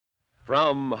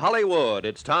From Hollywood,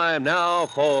 it's time now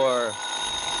for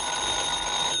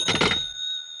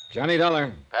Johnny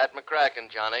Dollar. Pat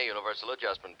McCracken, Johnny, Universal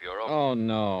Adjustment Bureau. Oh,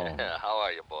 no. Yeah, how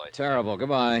are you, boy? Terrible.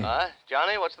 Goodbye.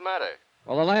 Johnny, what's the matter?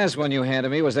 Well, the last one you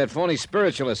handed me was that phony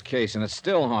spiritualist case, and it's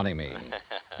still haunting me.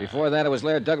 Before that, it was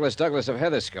Laird Douglas of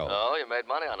Heatherscope. Oh, you made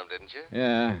money on him, didn't you?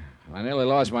 Yeah, I nearly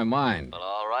lost my mind. Well,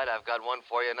 all right, I've got one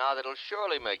for you now that'll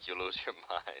surely make you lose your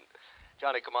mind.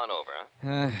 Johnny, come on over,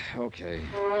 huh? Okay.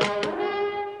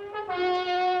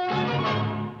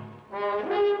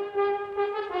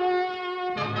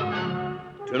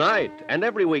 Tonight and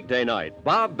every weekday night,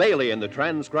 Bob Bailey in the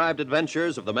transcribed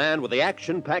adventures of the man with the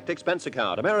action-packed expense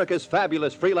account, America's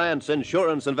fabulous freelance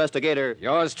insurance investigator.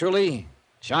 Yours truly,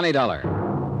 Johnny Dollar.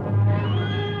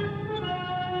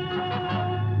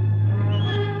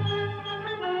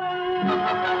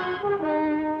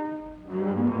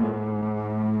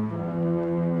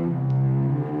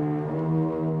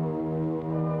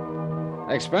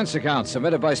 Expense account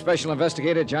submitted by Special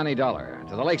Investigator Johnny Dollar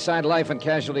to the Lakeside Life and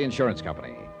Casualty Insurance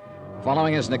Company.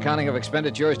 Following is an accounting of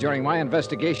expenditures during my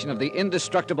investigation of the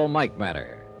indestructible Mike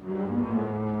matter.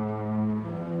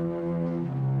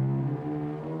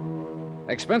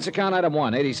 Expense account item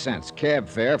 1, 80 cents. Cab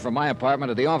fare from my apartment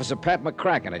to the office of Pat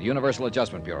McCracken at Universal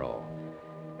Adjustment Bureau.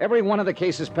 Every one of the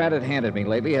cases Pat had handed me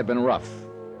lately had been rough.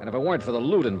 And if it weren't for the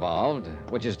loot involved,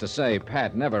 which is to say,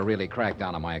 Pat never really cracked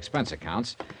down on my expense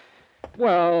accounts,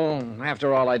 well,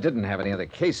 after all, I didn't have any other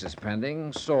cases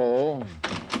pending, so...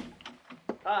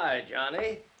 Hi,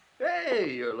 Johnny.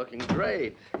 Hey, you're looking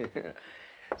great.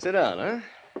 Sit down, huh?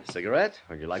 Cigarette,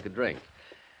 or would you like a drink?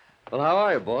 Well, how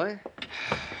are you, boy?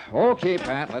 Okay,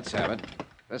 Pat, let's have it.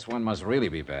 This one must really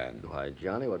be bad. Why,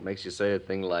 Johnny, what makes you say a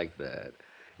thing like that?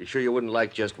 You sure you wouldn't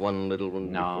like just one little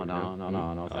one?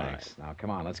 No, thanks. Now, come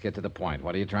on, let's get to the point.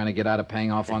 What are you trying to get out of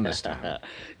paying off on this time?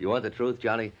 You want the truth,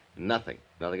 Johnny? Nothing.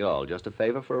 Nothing at all. Just a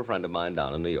favor for a friend of mine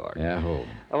down in New York. Yeah, who?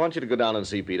 I want you to go down and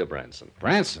see Peter Branson.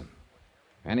 Branson?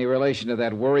 Any relation to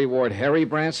that worrywart Harry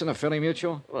Branson of Philly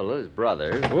Mutual? Well, his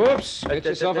brother. Whoops! Get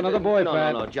yourself another boy,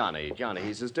 Pat. No, Johnny,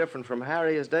 he's as different from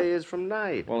Harry as day is from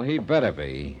night. Well, he better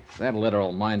be. That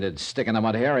literal-minded,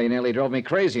 stick-in-the-mud Harry nearly drove me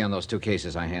crazy on those two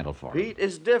cases I handled for him. Pete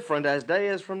is different as day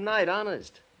is from night,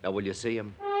 honest. Now, will you see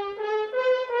him?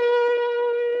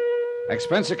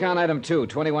 Expense account item 2,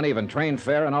 21 even, train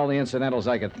fare and all the incidentals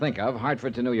I could think of,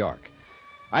 Hartford to New York.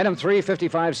 Item 3,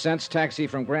 55 cents, taxi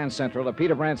from Grand Central to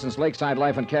Peter Branson's Lakeside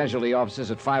Life and Casualty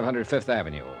offices at 500 Fifth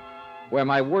Avenue, where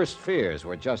my worst fears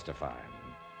were justified.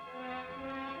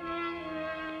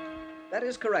 That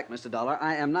is correct, Mr. Dollar.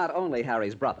 I am not only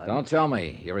Harry's brother. Don't tell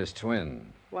me. You're his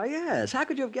twin. Why, yes. How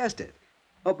could you have guessed it?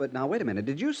 Oh, but now, wait a minute.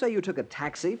 Did you say you took a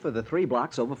taxi for the 3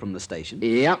 blocks over from the station?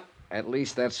 Yep. At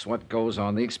least that's what goes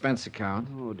on the expense account.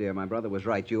 Oh, dear, my brother was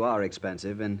right. You are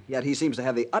expensive, and yet he seems to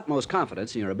have the utmost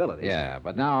confidence in your abilities. Yeah,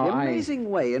 but now The amazing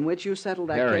way in which you settled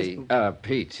that case... Harry,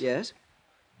 Pete. Yes?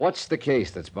 What's the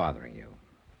case that's bothering you?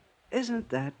 Isn't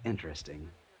that interesting?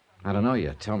 I don't know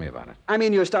yet. Tell me about it. I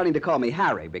mean, you're starting to call me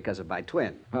Harry because of my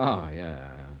twin. Oh,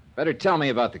 yeah. Better tell me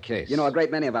about the case. You know, a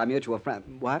great many of our mutual friends...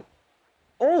 What?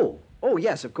 Oh,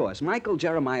 yes, of course. Michael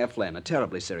Jeremiah Flynn, a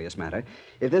terribly serious matter.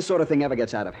 If this sort of thing ever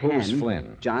gets out of hand... Who's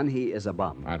Flynn? John, he is a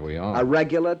bum. Aren't we all? A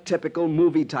regular, typical,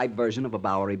 movie-type version of a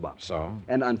Bowery bum. So?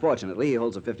 And unfortunately, he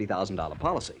holds a $50,000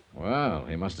 policy. Well,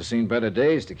 he must have seen better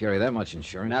days to carry that much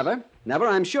insurance. Never,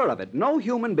 I'm sure of it. No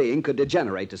human being could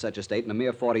degenerate to such a state in a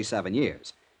mere 47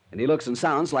 years. And he looks and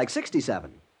sounds like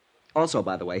 67. Also,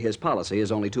 by the way, his policy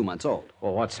is only 2 months old.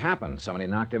 Well, what's happened? Somebody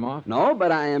knocked him off? No,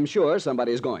 but I am sure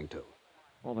somebody is going to.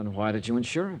 Well, then why did you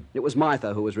insure him? It was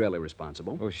Martha who was really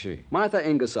responsible. Who's she? Martha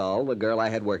Ingersoll, the girl I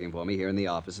had working for me here in the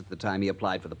office at the time he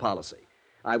applied for the policy.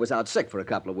 I was out sick for a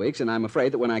couple of weeks, and I'm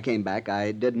afraid that when I came back,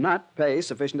 I did not pay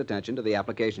sufficient attention to the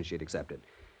application she'd accepted.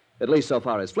 At least so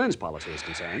far as Flynn's policy is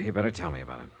concerned. You better tell me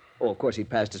about it. Oh, of course, he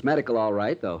passed his medical all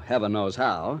right, though heaven knows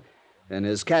how. And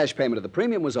his cash payment of the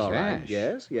premium was all right.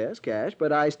 Cash? Yes, cash.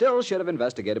 But I still should have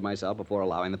investigated myself before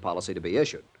allowing the policy to be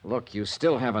issued. Look, you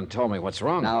still haven't told me what's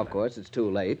wrong Now, with of course, it's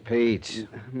too late. Pete.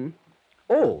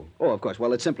 Oh, of course.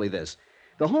 Well, it's simply this.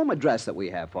 The home address that we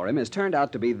have for him has turned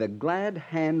out to be the Glad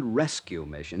Hand Rescue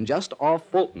Mission, just off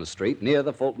Fulton Street, near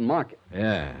the Fulton Market.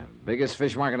 Yeah, biggest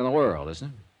fish market in the world, isn't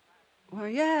it? Well,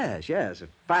 yes. A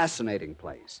fascinating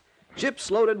place.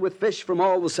 Ships loaded with fish from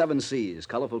all the 7 seas,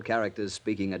 colorful characters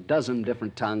speaking a dozen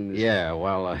different tongues. Yeah,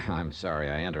 well, I'm sorry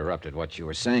I interrupted what you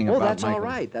were saying about that's Michael. all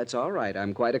right. That's all right.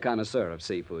 I'm quite a connoisseur of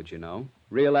seafood, you know.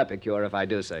 Real epicure, if I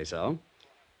do say so.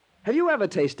 Have you ever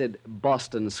tasted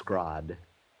Boston scrod?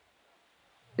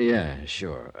 Yeah,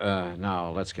 sure.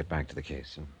 Now, let's get back to the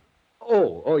case.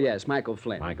 Oh, yes, Michael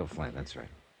Flynn. Michael Flynn, that's right.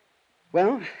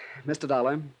 Well, Mr.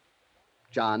 Dollar,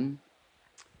 John,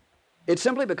 it's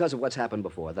simply because of what's happened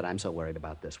before that I'm so worried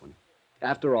about this one.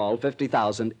 After all,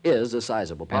 50,000 is a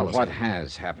sizable policy. And what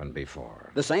has happened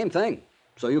before? The same thing,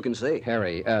 so you can see.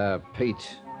 Harry,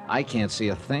 Pete, I can't see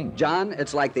a thing. John,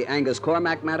 it's like the Angus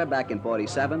Cormac matter back in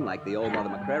 47, like the old Mother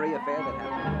McCrary affair that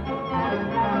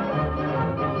happened.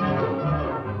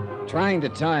 Trying to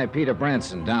tie Peter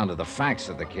Branson down to the facts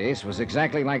of the case was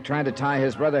exactly like trying to tie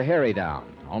his brother Harry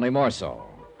down, only more so.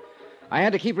 I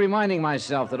had to keep reminding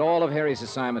myself that all of Harry's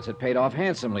assignments had paid off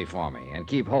handsomely for me, and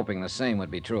keep hoping the same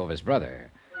would be true of his brother.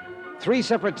 3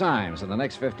 separate times in the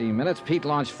next 15 minutes, Pete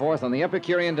launched forth on the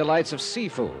Epicurean delights of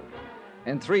seafood.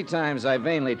 And 3 times I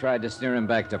vainly tried to steer him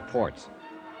back to port.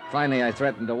 Finally, I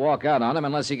threatened to walk out on him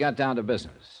unless he got down to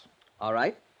business. All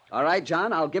right,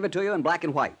 John, I'll give it to you in black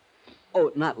and white. Oh,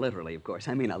 not literally, of course.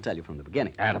 I mean, I'll tell you from the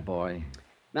beginning. Attaboy.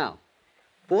 Now,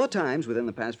 4 times within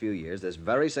the past few years, this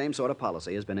very same sort of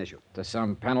policy has been issued. To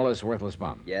some penniless, worthless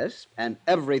bum. Yes, and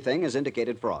everything has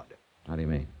indicated fraud. How do you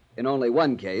mean? In only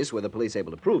one case were the police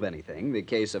able to prove anything, the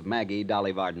case of Maggie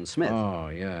Dolly Varden Smith. Oh,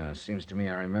 yeah. Seems to me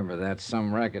I remember that.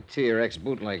 Some racketeer,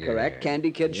 ex-bootlegger. Correct,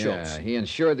 Candy Kid Yeah, Schultz. he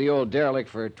insured the old derelict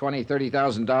for $20,000,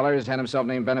 $30,000, had himself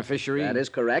named beneficiary. That is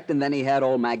correct, and then he had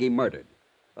old Maggie murdered.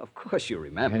 Of course you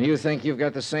remember. And you think you've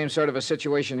got the same sort of a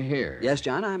situation here? Yes,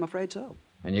 John, I'm afraid so.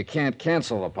 And you can't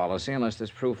cancel the policy unless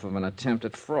there's proof of an attempt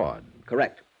at fraud.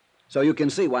 Correct. So you can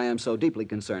see why I'm so deeply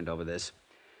concerned over this.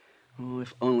 Oh,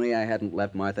 if only I hadn't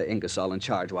left Martha Ingersoll in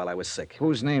charge while I was sick.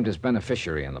 Who's named as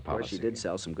beneficiary in the Of course, policy? she did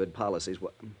sell some good policies.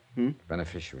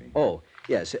 Beneficiary. Oh,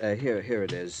 yes, here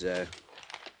it is.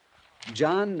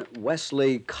 John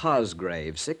Wesley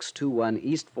Cosgrave, 621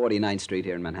 East 49th Street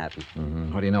here in Manhattan.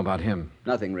 Mm-hmm. What do you know about him?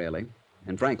 Nothing, really.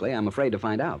 And frankly, I'm afraid to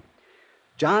find out.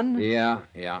 John? Yeah,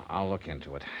 I'll look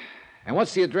into it. And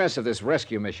what's the address of this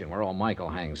rescue mission where old Michael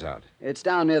hangs out? It's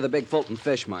down near the big Fulton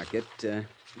Fish Market.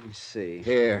 Let me see.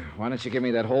 Here, why don't you give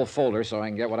me that whole folder so I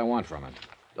can get what I want from it?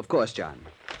 Of course, John.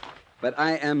 But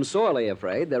I am sorely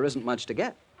afraid there isn't much to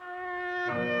get.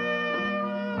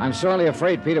 I'm sorely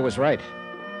afraid Peter was right.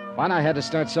 Fine, I had to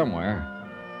start somewhere.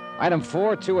 Item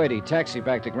 4, 280, taxi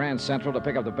back to Grand Central to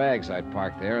pick up the bags I'd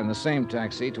parked there, and the same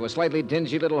taxi to a slightly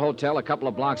dingy little hotel a couple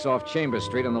of blocks off Chambers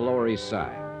Street on the Lower East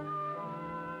Side.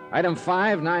 Item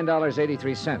 5,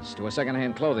 $9.83 to a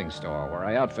second-hand clothing store where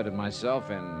I outfitted myself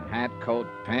in hat, coat,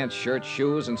 pants, shirt,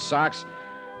 shoes, and socks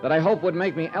that I hope would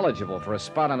make me eligible for a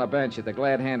spot on a bench at the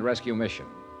Glad Hand Rescue Mission.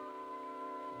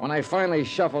 When I finally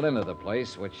shuffled into the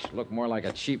place, which looked more like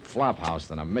a cheap flop house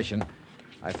than a mission,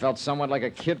 I felt somewhat like a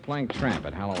kid playing tramp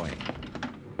at Halloween.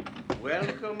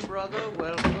 Welcome, brother.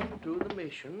 Welcome to the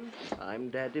mission. I'm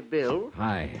Daddy Bill.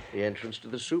 Hi. The entrance to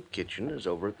the soup kitchen is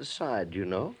over at the side, you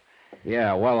know.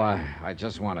 Yeah, well, I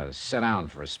just want to sit down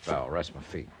for a spell, rest my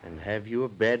feet. And have you a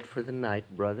bed for the night,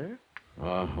 brother?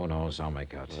 Who knows? I'll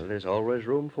make out. Well, there's always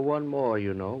room for one more,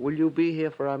 you know. Will you be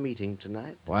here for our meeting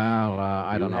tonight? Well,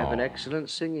 I don't know. You have an excellent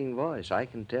singing voice, I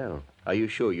can tell. Are you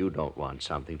sure you don't want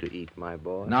something to eat, my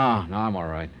boy? No, I'm all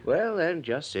right. Well, then,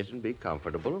 just sit and be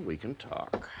comfortable, and we can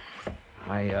talk.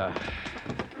 I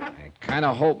kind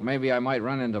of hope maybe I might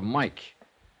run into Mike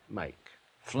Mike.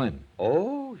 Flynn.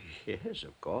 Oh, yes,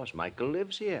 of course. Michael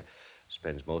lives here.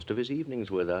 Spends most of his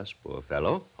evenings with us, poor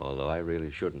fellow. Although I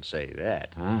really shouldn't say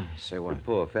that. Huh? Say what?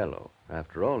 Poor fellow.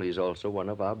 After all, he's also one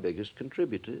of our biggest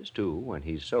contributors, too, when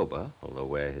he's sober. Although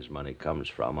where his money comes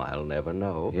from, I'll never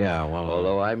know. Yeah, well...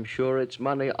 Although I'm sure it's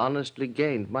money honestly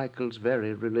gained. Michael's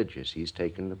very religious. He's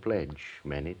taken the pledge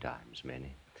many times,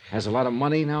 many. Has a lot of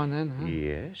money now and then, huh?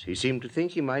 Yes, he seemed to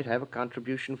think he might have a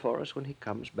contribution for us when he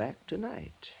comes back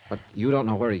tonight. But you don't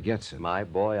know where he gets it. My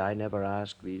boy, I never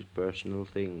ask these personal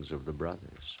things of the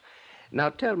brothers. Now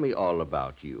tell me all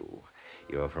about you.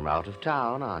 You're from out of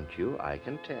town, aren't you? I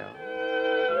can tell.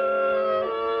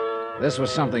 This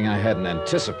was something I hadn't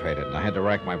anticipated, and I had to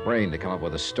rack my brain to come up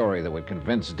with a story that would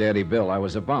convince Daddy Bill I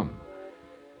was a bum.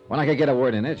 When I could get a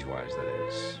word in edgewise, that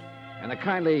is. And the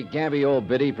kindly, gabby old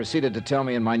biddy proceeded to tell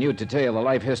me in minute detail the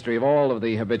life history of all of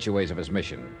the habitués of his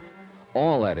mission.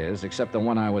 All, that is, except the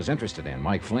one I was interested in,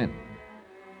 Mike Flynn.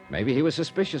 Maybe he was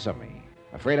suspicious of me.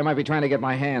 Afraid I might be trying to get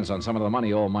my hands on some of the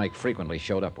money old Mike frequently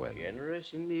showed up with.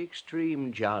 Generous in the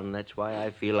extreme, John. That's why I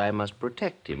feel I must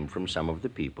protect him from some of the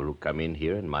people who come in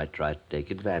here and might try to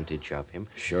take advantage of him.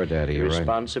 Sure, Daddy, The you're right.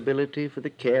 responsibility for the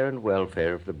care and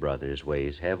welfare of the brothers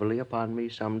weighs heavily upon me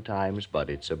sometimes, but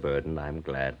it's a burden I'm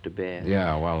glad to bear.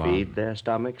 Yeah, well, Feed their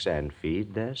stomachs and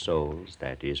feed their souls.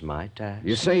 That is my task.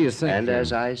 You say you think... And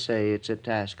as I say, it's a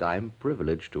task I'm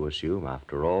privileged to assume.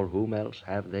 After all, whom else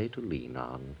have they to lean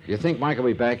on? You think Mike will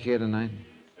be back here tonight?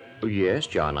 Yes,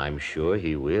 John, I'm sure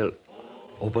he will.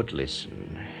 Oh, but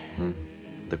listen.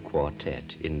 The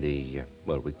quartet in the,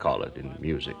 we call it in the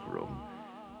music room.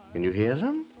 Can you hear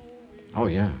them? Oh,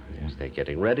 yeah. Yes, they're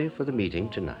getting ready for the meeting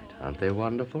tonight. Aren't they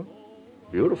wonderful?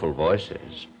 Beautiful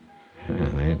voices. Yeah,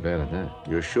 they ain't bad at that.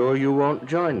 You're sure you won't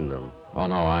join them? Oh,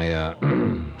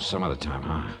 no, some other time,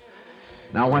 huh?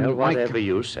 Now, when Well, Mike... whatever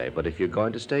you say, but if you're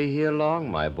going to stay here long,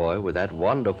 my boy, with that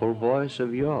wonderful voice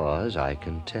of yours, I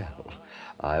can tell.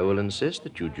 I will insist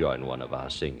that you join one of our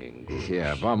singing groups.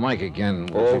 Yeah, about Mike again.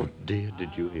 Oh, dear, did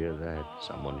you hear that?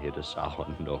 Someone hit a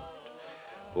sour note.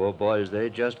 Poor boys, they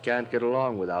just can't get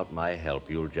along without my help.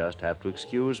 You'll just have to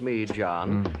excuse me,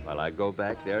 John, while I go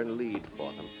back there and lead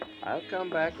for them. I'll come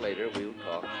back later. We'll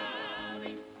talk.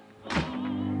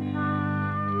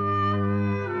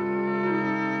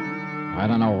 I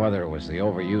don't know whether it was the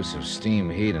overuse of steam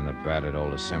heat in the battered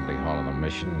old assembly hall of the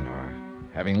mission or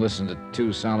having listened to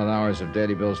 2 solid hours of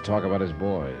Daddy Bill's talk about his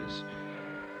boys.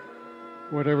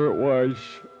 Whatever it was,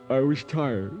 I was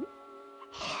tired.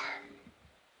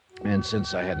 And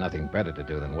since I had nothing better to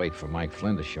do than wait for Mike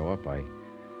Flynn to show up, I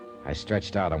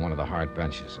stretched out on one of the hard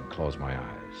benches and closed my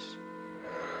eyes.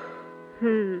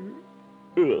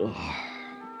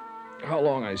 How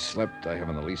long I slept, I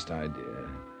haven't the least idea.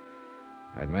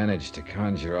 I'd managed to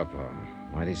conjure up a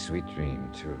mighty sweet dream,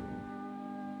 too.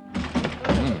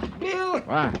 Bill!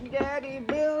 What? Daddy,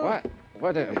 Bill! What?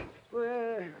 What?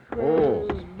 Where's Oh,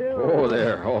 Bill? oh,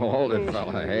 there. Oh, hold it,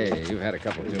 fella. Hey, you've had a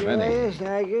couple too many. Yes,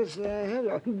 I guess I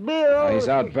have. Bill! He's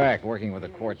out back working with the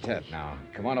quartet now.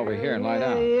 Come on over here and lie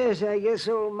down. Yes, I guess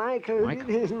old Michael.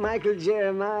 Michael? Michael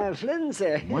Jeremiah Flynn,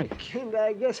 sir. Mike. And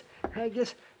I guess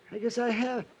I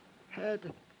have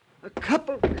had a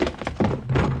couple.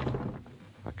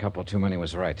 A couple too many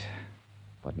was right,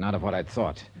 but not of what I'd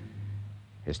thought.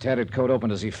 His tattered coat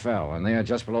opened as he fell, and there,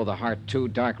 just below the heart, 2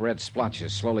 dark red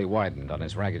splotches slowly widened on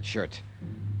his ragged shirt.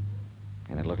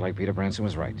 And it looked like Peter Branson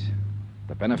was right.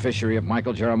 The beneficiary of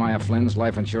Michael Jeremiah Flynn's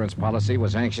life insurance policy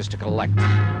was anxious to collect.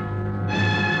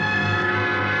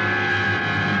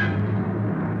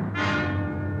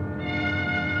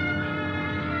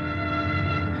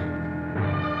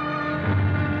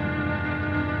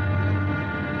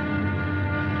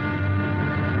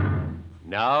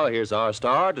 Now, here's our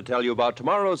star to tell you about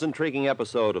tomorrow's intriguing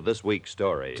episode of this week's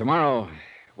story. Tomorrow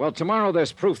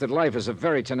there's proof that life is a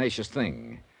very tenacious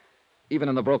thing, even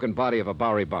in the broken body of a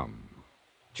Bowery bum.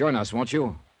 Join us, won't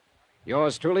you?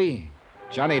 Yours truly,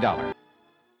 Johnny Dollar.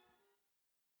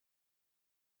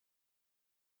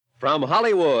 From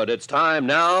Hollywood, it's time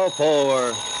now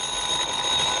for...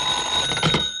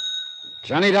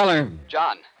 Johnny Dollar.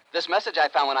 John, this message I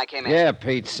found when I came in. Yeah,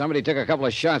 Pete. Somebody took a couple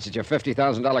of shots at your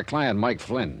 $50,000 client, Mike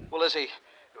Flynn. Well,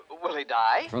 will he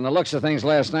die? From the looks of things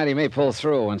last night, he may pull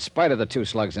through, in spite of the 2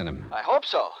 slugs in him. I hope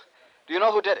so. Do you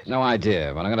know who did it? No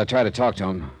idea, but I'm going to try to talk to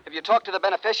him. Have you talked to the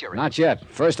beneficiary? Not yet.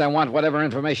 First, I want whatever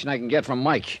information I can get from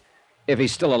Mike, if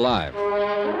he's still alive.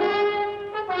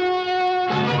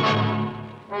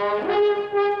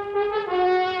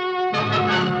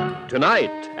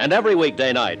 Tonight and every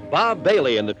weekday night, Bob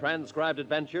Bailey in the transcribed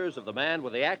adventures of the man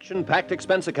with the action-packed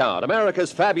expense account,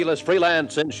 America's fabulous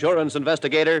freelance insurance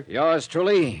investigator. Yours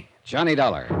truly, Johnny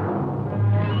Dollar.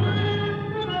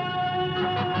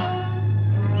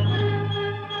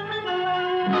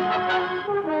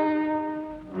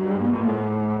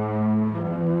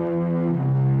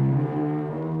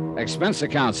 Expense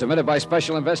account submitted by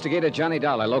Special Investigator Johnny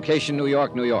Dollar, location New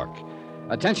York, New York.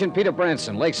 Attention, Peter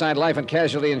Branson, Lakeside Life and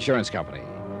Casualty Insurance Company.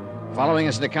 Following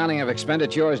is an accounting of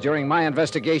expenditures during my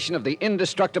investigation of the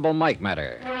indestructible Mike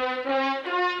matter.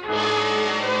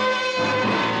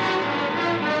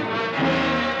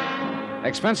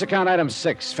 Expense account item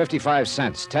 6, 55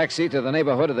 cents. Taxi to the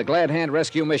neighborhood of the Glad Hand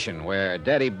Rescue Mission, where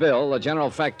Daddy Bill, the general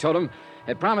factotum,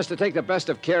 had promised to take the best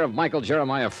of care of Michael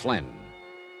Jeremiah Flynn.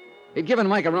 He'd given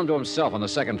Mike a room to himself on the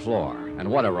 2nd floor, and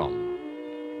what a room.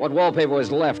 What wallpaper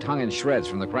was left hung in shreds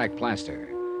from the cracked plaster.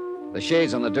 The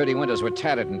shades on the dirty windows were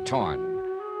tattered and torn.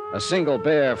 A single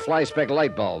bare fly-speck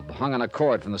light bulb hung on a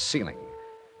cord from the ceiling.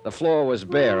 The floor was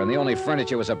bare, and the only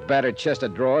furniture was a battered chest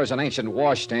of drawers, an ancient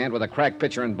washstand with a cracked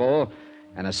pitcher and bowl,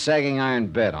 and a sagging iron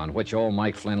bed on which old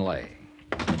Mike Flynn lay.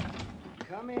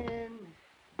 Come in.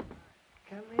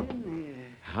 Come in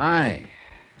here. Hi.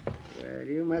 Well,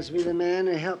 you must be the man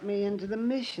who helped me into the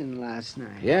mission last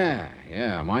night. Yeah.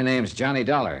 My name's Johnny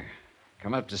Dollar.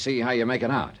 Come up to see how you're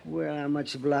making out. Well, I'm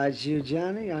much obliged to you,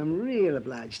 Johnny. I'm real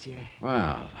obliged to you.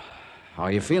 Well, how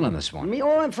are you feeling this morning? Me?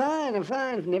 Oh, I'm fine.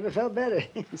 Never felt better.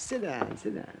 Sit down.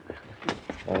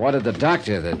 Well, what did the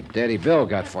doctor that Daddy Bill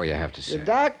got for you have to say? The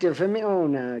doctor for me? Oh,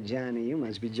 now, Johnny, you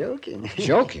must be joking.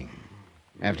 Joking?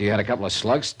 After you had a couple of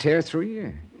slugs tear through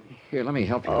you? Here, let me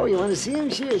help you. Oh, you want to see them?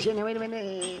 Sure, sure. Now, wait a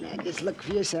minute. Now, just look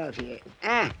for yourself here.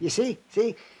 Ah, you see?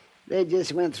 See? They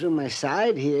just went through my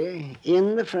side here,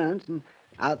 in the front and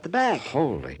out the back.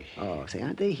 Holy. Oh, see,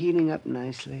 aren't they healing up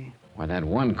nicely? Why, that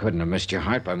one couldn't have missed your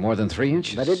heart by more than 3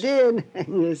 inches. But it did.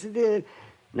 Yes, it did.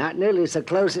 Not nearly so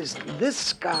close as this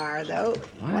scar, though.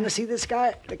 What? Want to see this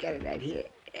scar? Look at it right here.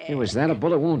 Hey, was that a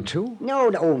bullet wound, too? No,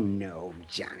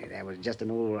 Johnny. That was just an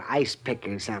old ice pick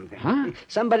or something. Huh?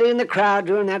 Somebody in the crowd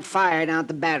during that fire down at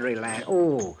the battery line.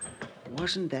 Oh,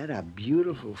 wasn't that a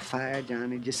beautiful fire,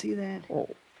 Johnny? Did you see that? Oh,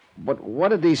 but what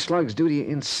did these slugs do to you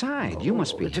inside? You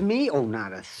must be... To me? Oh,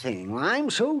 not a thing. Well, I'm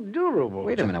so durable.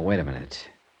 Wait a minute.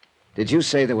 Did you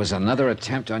say there was another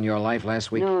attempt on your life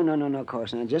last week? No, of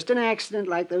course not. Just an accident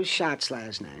like those shots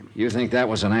last night. You think that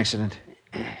was an accident?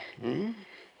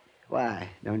 Why,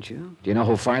 don't you? Do you know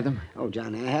who fired them? Oh,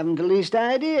 Johnny, I haven't the least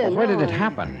idea. Well, where did no. it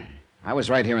happen? I was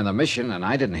right here in the Mission, and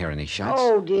I didn't hear any shots.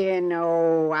 Oh, dear,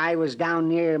 no. I was down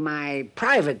near my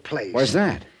private place. Where's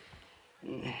that?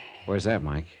 Where's that,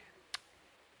 Mike?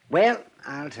 Well,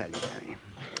 I'll tell you, Johnny.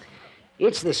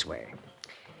 It's this way.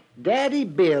 Daddy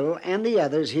Bill and the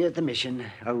others here at the Mission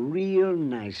are real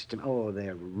nice to me. Oh,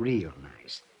 they're real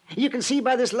nice. You can see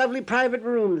by this lovely private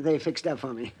room that they fixed up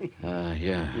for me. Yeah.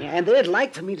 Yeah, and they'd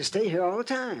like for me to stay here all the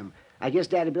time. I guess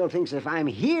Daddy Bill thinks if I'm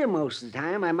here most of the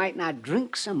time, I might not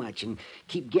drink so much and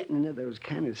keep getting into those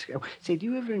kind of... Say, do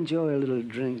you ever enjoy a little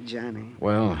drink, Johnny?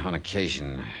 Well, on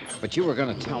occasion. But you were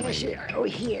going to tell me... Sure. Oh,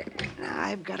 here. Now,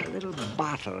 I've got a little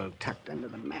bottle tucked under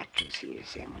the mattress here.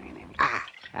 See?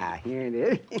 Here it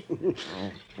is.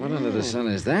 What under the sun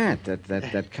is that?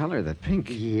 That color, that pink?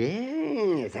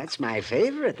 Yes, that's my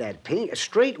favorite, that pink.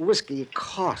 Straight whiskey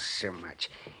costs so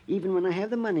much. Even when I have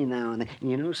the money now and then.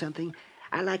 And you know something?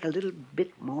 I like a little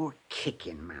bit more kick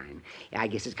in mine. I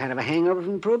guess it's kind of a hangover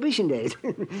from Prohibition days.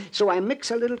 So I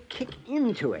mix a little kick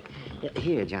into it.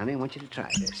 Here, Johnny, I want you to try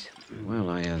this. Well,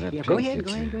 that Yeah, pink... go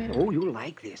ahead. Oh, you'll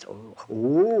like this. Oh,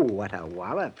 what a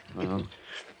wallop. Well...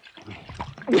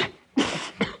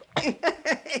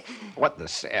 What the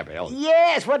Samuel?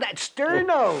 Yes, what that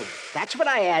sterno. That's what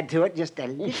I add to it. Just a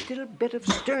little bit of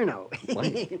sterno.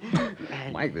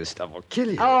 Mike, this stuff will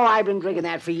kill you. Oh, I've been drinking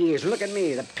that for years. Look at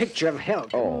me, the picture of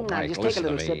health. Oh, Now, Mike, just listen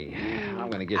take a to little me. sip. I'm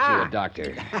going to get you a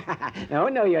doctor.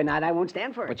 No, you're not. I won't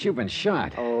stand for it. But you've been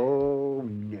shot. Oh,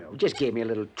 no. Just gave me a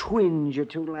little twinge or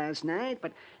two last night,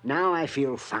 but now I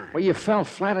feel fine. Well, you fell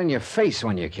flat on your face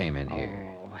when you came in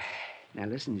here. Oh, now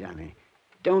listen, Johnny.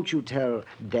 Don't you tell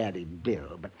Daddy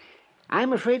Bill, but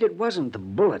I'm afraid it wasn't the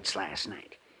bullets last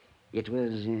night. It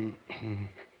was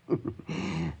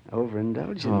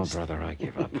overindulgence. Oh, brother, I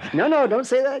give up. No, don't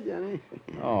say that, Johnny.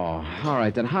 Oh, all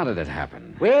right, then how did it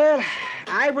happen? Well,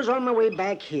 I was on my way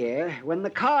back here when the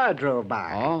car drove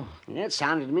by. Oh? Yeah, it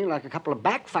sounded to me like a couple of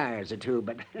backfires or two,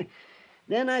 but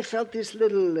then I felt this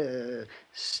little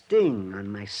sting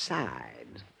on my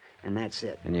side. And that's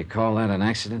it. And you call that an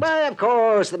accident? Well, of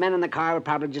course, the men in the car were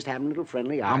probably just having a little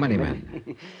friendly How many argument.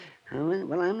 men?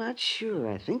 Well, I'm not sure.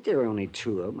 I think there were only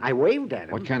two of them. I waved at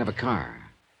them. What kind of a car?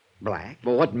 Black.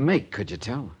 Well, what make, could you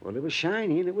tell? Well, it was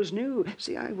shiny and it was new.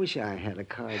 See, I wish I had a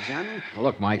car, Johnny. Well,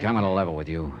 look, Mike, I'm on a level with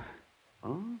you.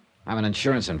 Oh? I'm an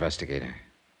insurance investigator.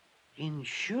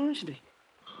 Insurance?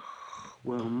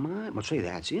 Well, well, say,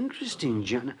 that's interesting,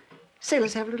 Johnny. Say,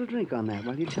 let's have a little drink on that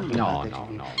while you tell me about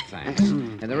that. No, thanks.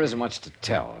 And there isn't much to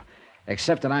tell,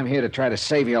 except that I'm here to try to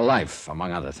save your life,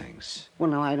 among other things.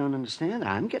 Well, no, I don't understand.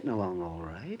 I'm getting along all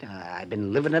right. I've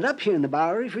been living it up here in the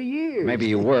Bowery for years. Maybe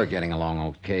you were getting along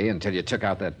okay until you took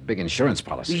out that big insurance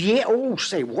policy. Yeah,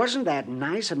 say, wasn't that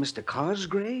nice of Mr.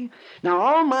 Cosgrave? Now,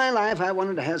 all my life, I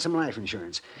wanted to have some life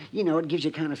insurance. You know, it gives you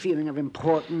a kind of feeling of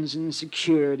importance and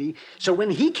security. So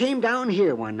when he came down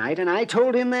here one night and I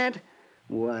told him that,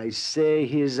 why, say,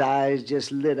 his eyes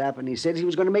just lit up, and he said he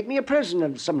was going to make me a present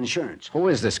of some insurance. Who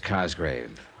is this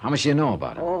Cosgrave? How much do you know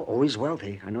about him? Oh, he's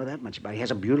wealthy. I know that much about it. He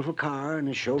has a beautiful car and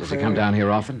a chauffeur. Does he come down here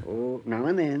often? Oh, now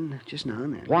and then. Just now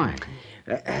and then. Why?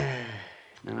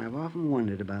 Now, I've often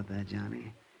wondered about that,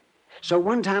 Johnny. So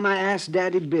one time I asked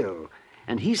Daddy Bill,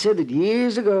 and he said that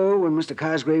years ago, when Mr.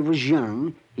 Cosgrave was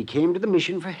young, he came to the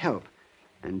Mission for help,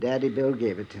 and Daddy Bill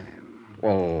gave it to him.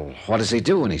 Well, what does he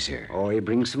do when he's here? Oh, he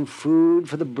brings some food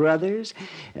for the brothers.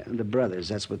 The brothers,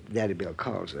 that's what Daddy Bill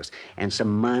calls us. And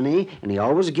some money, and he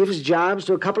always gives jobs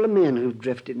to a couple of men who've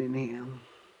drifted in here.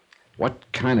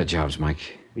 What kind of jobs,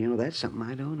 Mike? You know, that's something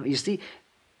I don't know. You see,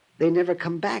 they never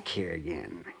come back here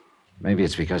again. Maybe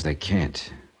it's because they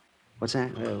can't. What's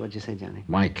that? What'd you say, Johnny?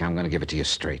 Mike, I'm going to give it to you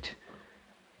straight.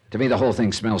 To me, the whole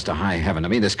thing smells to high heaven. To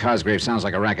me, this Cosgrave sounds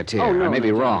like a racketeer. Oh, no, I may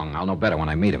be no, wrong. I'll know better when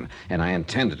I meet him. And I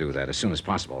intend to do that as soon as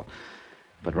possible.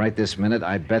 But right this minute,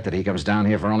 I bet that he comes down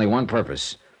here for only one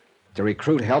purpose. To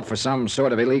recruit help for some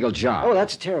sort of illegal job. Oh,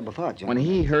 that's a terrible thought, Johnny. When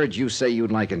he heard you say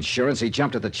you'd like insurance, he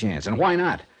jumped at the chance. And why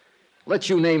not? Let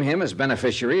you name him as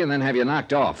beneficiary and then have you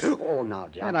knocked off. Oh, now,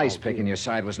 John. That ice pick in your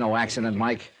side was no accident,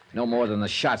 Mike. No more than the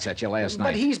shots at you last night.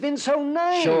 But he's been so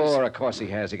nice. Sure, of course he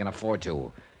has. He can afford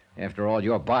to. After all,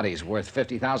 your body's worth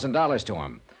 $50,000 to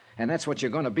him. And that's what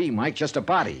you're going to be, Mike, just a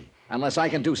body. Unless I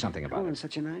can do something about Oh, it. and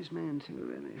such a nice man, too,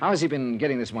 really. How has he been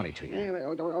getting this money to you?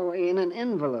 In an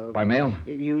envelope. By mail?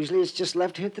 Usually it's just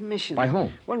left here at the mission. By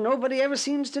whom? Well, nobody ever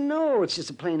seems to know. It's just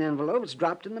a plain envelope. It's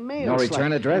dropped in the mail. No It's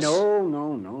return like- address?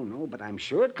 No. But I'm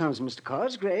sure it comes, Mr.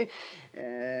 Cosgray.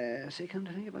 Say, come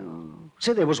to think about it.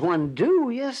 Say, there was one due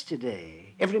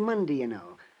yesterday. Every Monday, you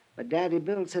know. But Daddy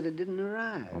Bill said it didn't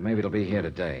arrive. Well, maybe it'll be here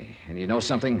today. And you know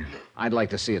something? I'd like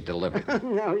to see it delivered.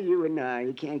 No, you and I.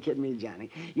 You can't kid me, Johnny.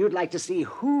 You'd like to see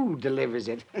who delivers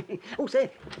it. Oh, say,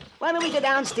 why don't we go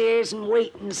downstairs and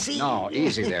wait and see? No,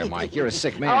 easy there, Mike. You're a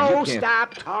sick man. Oh, You can't...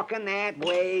 stop talking that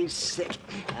way, sick.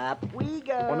 Up we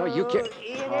go. Oh, no, you can't.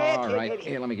 In All it, right. in it.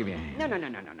 Here, let me give you a hand.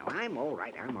 No. I'm all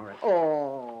right.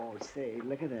 Oh, say,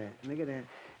 look at that.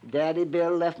 Daddy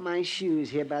Bill left my shoes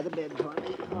here by the bed for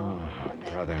me. Oh,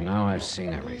 brother, now I've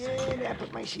seen everything. I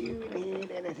put my shoe in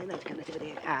here. That's kind of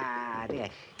it. Ah, there.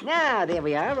 Now, there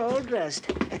we are, all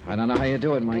dressed. I don't know how you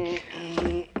do it, Mike.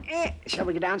 Shall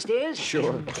we go downstairs?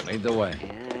 Sure. Lead the way.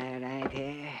 All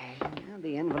right, well,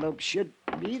 the envelope should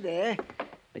be there,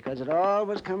 because it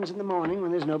always comes in the morning when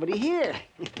there's nobody here.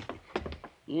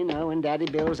 You know, when Daddy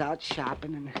Bill's out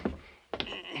shopping and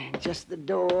just the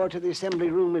door to the assembly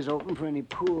room is open for any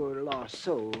poor lost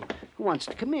soul who wants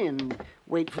to come in,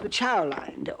 wait for the chow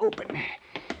line to open.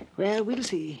 Well, we'll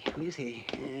see.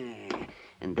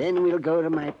 And then we'll go to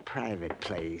my private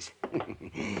place.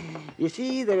 You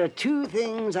see, there are two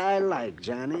things I like,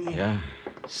 Johnny. Yeah?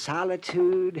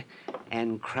 Solitude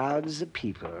and crowds of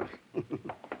people.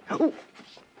 Oh,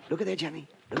 look at there, Johnny.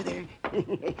 Look at there.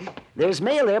 There's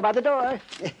mail there by the door.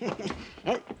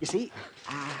 You see?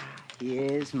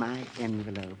 Here's my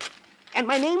envelope. And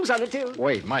my name's on it, too.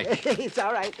 Wait, Mike. It's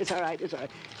all right.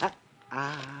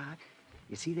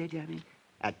 You see there, Johnny?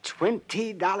 A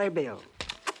 $20 bill.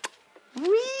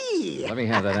 Whee! Let me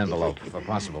have that envelope for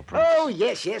possible prints. Oh,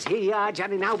 yes. Here you are,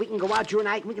 Johnny. Now we can go out, you and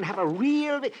I, and we can have a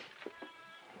real...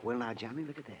 Well, now, Johnny,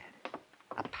 look at that.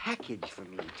 A package for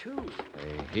me, too.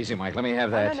 Hey, easy, Mike. Let me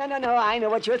have that. No. I know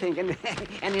what you're thinking.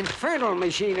 An infernal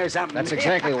machine or something. That's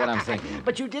exactly what I'm thinking.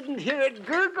 But you didn't hear it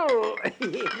gurgle.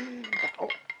 Oh.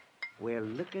 Well,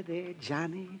 look at there,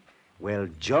 Johnny. Well,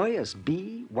 joyous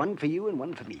be, one for you and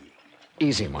one for me.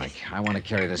 Easy, Mike. I want to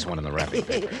carry this one in the wrapping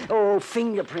paper. Oh,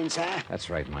 fingerprints, huh? That's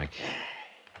right, Mike.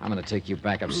 I'm going to take you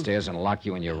back upstairs and lock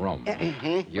you in your room.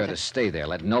 Uh-huh. You're to stay there.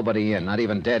 Let nobody in, not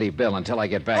even Daddy Bill, until I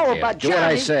get back Oh, here. but Do what I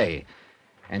Johnny- say.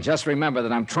 And just remember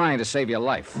that I'm trying to save your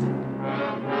life.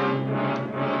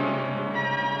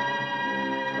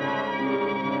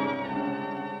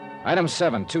 Item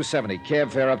 7, 270,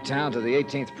 cab fare uptown to the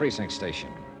 18th Precinct Station.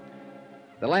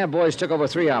 The lab boys took over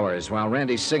 3 hours while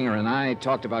Randy Singer and I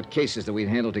talked about cases that we'd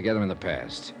handled together in the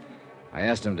past. I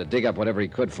asked him to dig up whatever he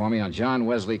could for me on John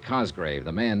Wesley Cosgrave,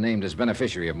 the man named as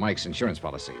beneficiary of Mike's insurance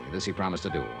policy. This he promised to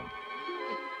do.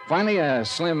 Finally, a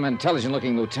slim,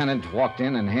 intelligent-looking lieutenant walked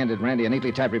in and handed Randy a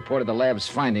neatly typed report of the lab's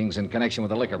findings in connection with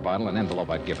the liquor bottle and envelope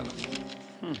I'd given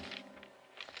him.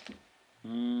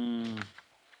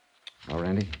 Oh,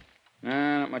 Randy?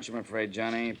 Not much, I'm afraid,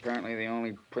 Johnny. Apparently the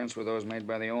only prints were those made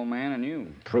by the old man and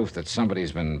you. Proof that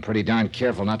somebody's been pretty darn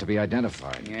careful not to be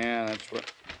identified. Yeah, that's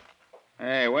what...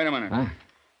 Hey, wait a minute. Huh?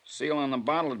 Seal on the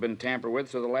bottle had been tampered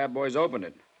with, so the lab boys opened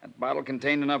it. That bottle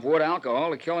contained enough wood alcohol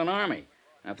to kill an army.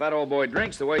 Now, if that old boy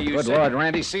drinks the way you Good said... Lord,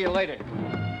 Randy. See you later.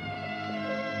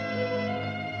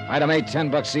 Item 8,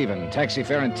 $10 even. Taxi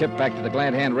fare and tip back to the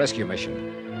Glad Hand rescue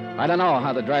mission. I don't know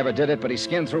how the driver did it, but he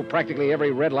skinned through practically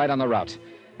every red light on the route.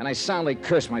 And I soundly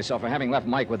cursed myself for having left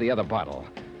Mike with the other bottle.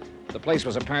 The place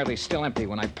was apparently still empty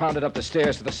when I pounded up the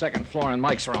stairs to the second floor in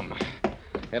Mike's room.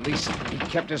 At least he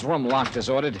kept his room locked as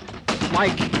ordered.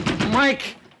 Mike!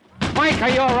 Mike! Mike, are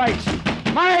you all right?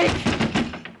 Mike!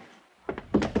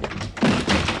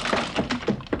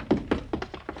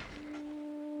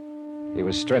 He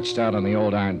was stretched out on the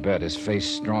old iron bed, his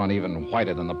face drawn even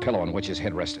whiter than the pillow on which his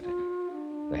head rested.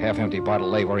 The half-empty bottle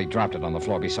lay where he dropped it on the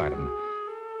floor beside him.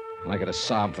 And I could have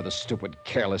sobbed for the stupid,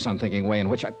 careless, unthinking way in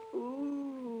which I...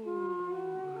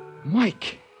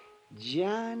 Mike!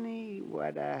 Johnny,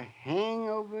 what a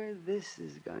hangover this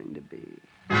is going to be.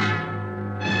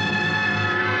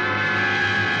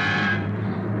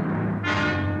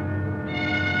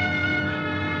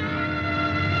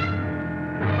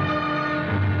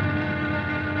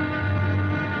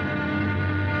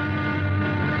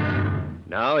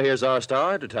 Now, here's our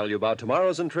star to tell you about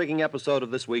tomorrow's intriguing episode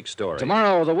of this week's story.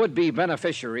 Tomorrow, the would-be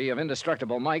beneficiary of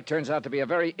Indestructible Mike turns out to be a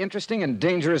very interesting and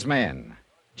dangerous man.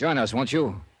 Join us, won't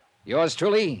you? Yours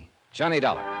truly, Johnny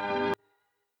Dollar.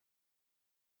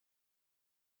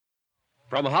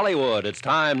 From Hollywood, it's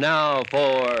time now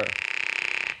for...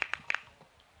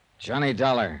 Johnny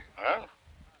Dollar. Huh?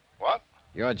 What?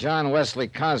 You're John Wesley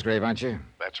Cosgrave, aren't you?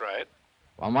 That's right.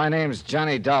 Well, my name's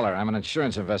Johnny Dollar. I'm an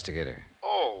insurance investigator.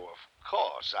 Oh, of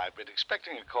course. I've been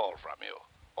expecting a call from you.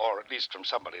 Or at least from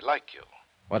somebody like you.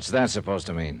 What's that supposed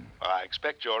to mean? I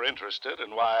expect you're interested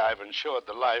in why I've insured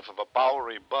the life of a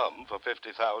Bowery bum for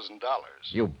 $50,000.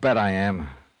 You bet I am.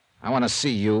 I want to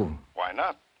see you. Why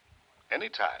not?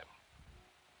 Anytime.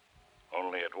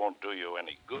 Only it won't do you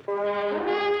any good.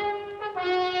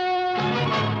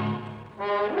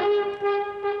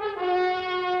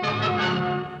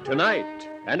 Tonight,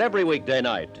 and every weekday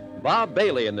night, Bob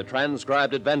Bailey in the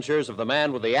transcribed adventures of the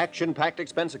man with the action-packed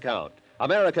expense account,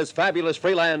 America's fabulous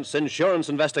freelance insurance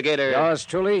investigator. Yours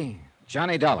truly,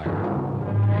 Johnny Dollar.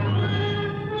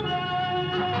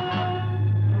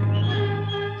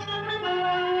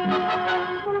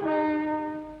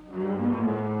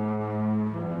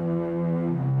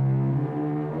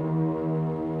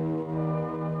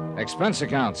 Expense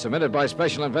account submitted by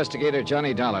Special Investigator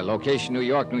Johnny Dollar, location New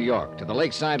York, New York, to the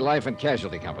Lakeside Life and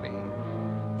Casualty Company.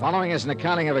 Following is an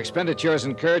accounting of expenditures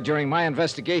incurred during my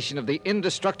investigation of the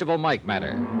Indestructible Mike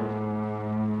matter.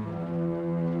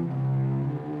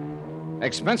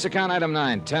 Expense account item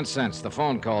 9, 10 cents, the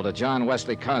phone call to John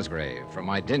Wesley Cosgrave from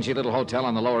my dingy little hotel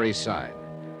on the Lower East Side.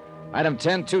 Item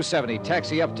 10, 270,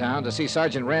 taxi uptown to see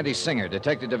Sergeant Randy Singer,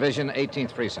 Detective Division,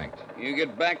 18th Precinct. You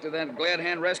get back to that Glad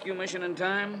Hand rescue mission in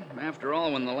time? After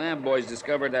all, when the lab boys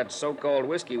discovered that so-called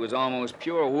whiskey was almost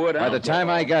pure wood By alcohol. the time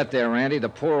I got there, Randy, the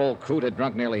poor old coot had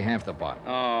drunk nearly half the bottle.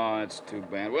 Oh, that's too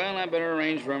bad. Well, I better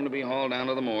arrange for him to be hauled down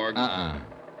to the morgue.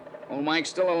 Old Mike's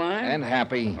still alive? And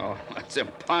happy. Oh, that's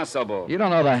impossible. You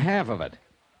don't know the half of it.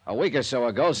 A week or so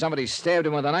ago, somebody stabbed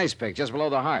him with an ice pick just below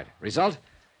the heart. Result?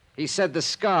 He said the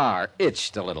scar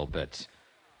itched a little bit.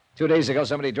 2 days ago,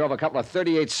 somebody drove a couple of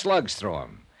 .38 slugs through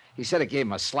him. He said it gave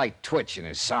him a slight twitch in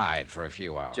his side for a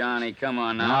few hours. Johnny, come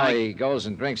on now. Now he goes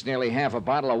and drinks nearly half a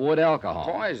bottle of wood alcohol.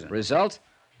 Poison. Result?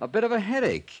 A bit of a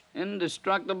headache.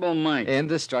 Indestructible Mike.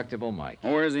 Indestructible Mike.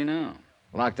 Where is he now?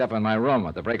 Locked up in my room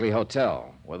at the Brakely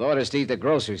Hotel, with orders to eat the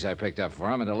groceries I picked up for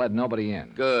him and to let nobody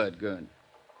in. Good, good.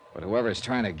 But whoever's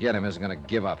trying to get him isn't going to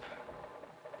give up.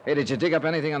 Hey, did you dig up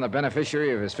anything on the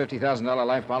beneficiary of his $50,000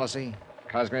 life policy,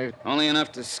 Cosgrave? Only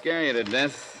enough to scare you to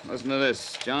death. Listen to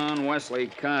this. John Wesley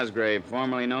Cosgrave,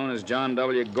 formerly known as John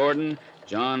W. Gordon,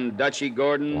 John Dutchy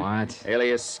Gordon. What?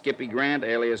 Alias Skippy Grant,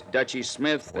 alias Dutchy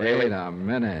Smith. Wait a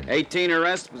minute. 18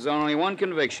 arrests, but only one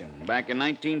conviction. Back in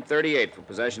 1938 for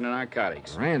possession of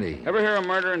narcotics. Randy. Ever hear of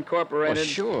Murder Incorporated? Well,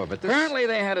 sure, but this... Apparently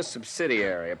they had a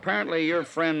subsidiary. Apparently your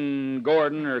friend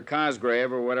Gordon or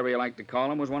Cosgrave or whatever you like to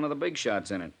call him was one of the big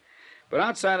shots in it. But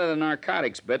outside of the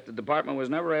narcotics bit, the department was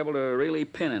never able to really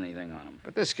pin anything on him.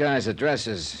 But this guy's address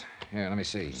is... Here, let me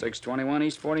see. 621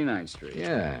 East 49th Street.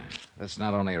 Yeah, that's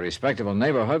not only a respectable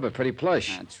neighborhood, but pretty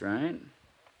plush. That's right.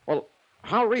 Well,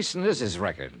 how recent is his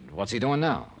record? What's he doing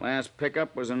now? Last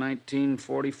pickup was in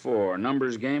 1944.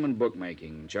 Numbers game and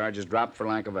bookmaking. Charges dropped for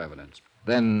lack of evidence.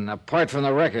 Then, apart from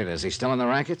the record, is he still in the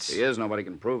rackets? He is. Nobody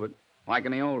can prove it. Like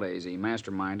in the old days, he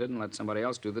masterminded and let somebody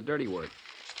else do the dirty work.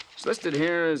 It's listed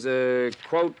here as a,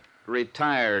 quote,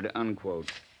 retired,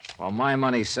 unquote. Well, my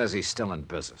money says he's still in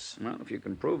business. Well, if you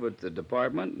can prove it, the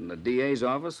department and the DA's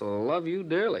office will love you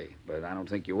dearly, but I don't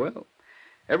think you will.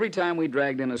 Every time we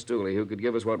dragged in a stoolie who could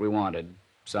give us what we wanted,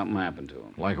 something happened to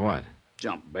him. Like what?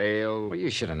 Jump bail. Well,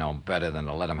 you should have known better than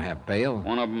to let him have bail.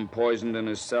 One of them poisoned in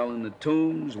his cell in the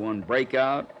Tombs, one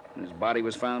breakout, his body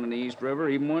was found in the East River,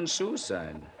 even one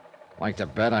suicide. Like to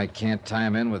bet I can't tie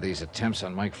him in with these attempts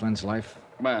on Mike Flynn's life?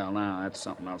 Well, now, that's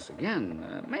something else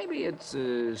again. Maybe it's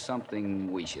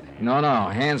something we should handle. No,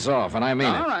 hands off, and I mean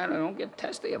it. All right, don't get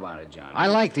testy about it, John. I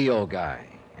like the old guy,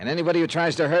 and anybody who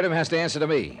tries to hurt him has to answer to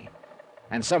me.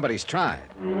 And somebody's tried.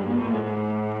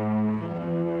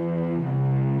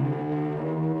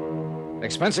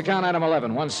 Expense account item 11,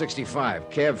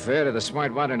 165. Cab fare to the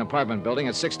Smart Modern apartment building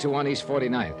at 621 East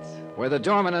 49th, where the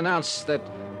doorman announced that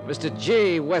Mr.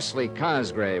 J. Wesley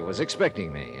Cosgrave was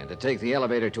expecting me and to take the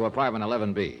elevator to apartment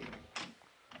 11B.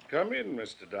 Come in,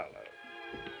 Mr. Dollar.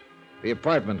 The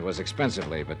apartment was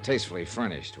expensively but tastefully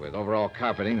furnished with overall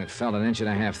carpeting that felt an inch and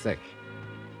a half thick.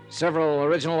 Several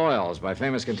original oils by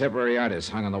famous contemporary artists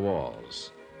hung on the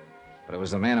walls. But it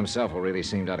was the man himself who really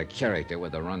seemed out of character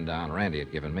with the rundown Randy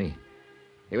had given me.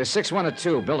 He was 6'1" or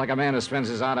 2, built like a man who spends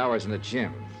his odd hours in the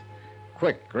gym.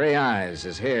 Quick, gray eyes,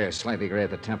 his hair slightly gray at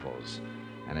the temples.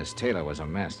 And his tailor was a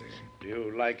master. Do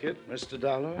you like it, Mr.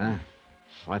 Dollar? Huh?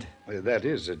 What? That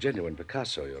is a genuine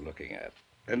Picasso you're looking at.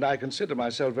 And I consider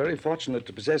myself very fortunate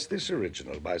to possess this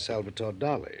original by Salvatore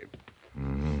Dali.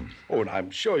 Mm-hmm. Oh, and I'm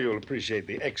sure you'll appreciate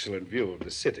the excellent view of the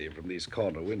city from these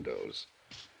corner windows.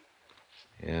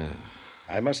 Yeah.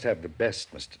 I must have the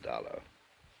best, Mr. Dollar.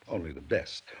 Only the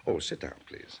best. Oh, sit down,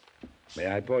 please.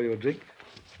 May I pour you a drink?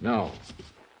 No.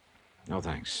 No,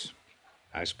 thanks.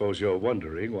 I suppose you're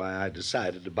wondering why I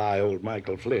decided to buy old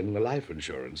Michael Flynn the life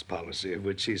insurance policy of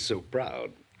which he's so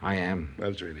proud. I am. Well,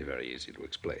 it's really very easy to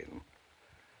explain.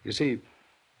 You see,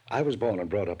 I was born and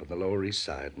brought up in the Lower East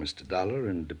Side, Mr. Dollar,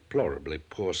 in deplorably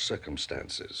poor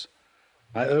circumstances.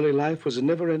 My early life was a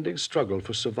never-ending struggle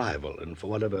for survival and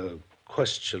for whatever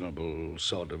questionable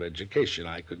sort of education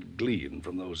I could glean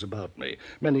from those about me,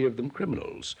 many of them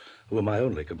criminals, who were my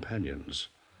only companions.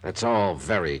 That's all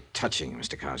very touching,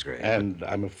 Mr. Cosgrave. And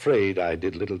I'm afraid I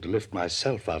did little to lift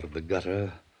myself out of the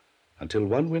gutter until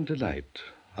one winter night,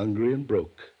 hungry and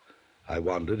broke, I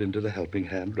wandered into the Helping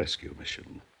Hand Rescue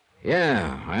Mission.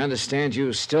 Yeah, I understand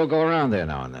you still go around there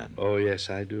now and then. Oh, yes,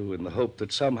 I do, in the hope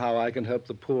that somehow I can help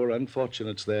the poor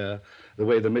unfortunates there the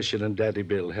way the mission and Daddy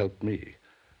Bill helped me.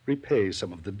 Repay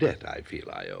some of the debt I feel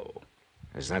I owe.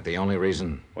 Is that the only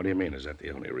reason? What do you mean, is that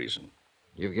the only reason?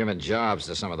 You've given jobs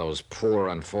to some of those poor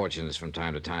unfortunates from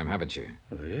time to time, haven't you?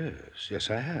 Oh, yes,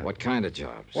 I have. What kind of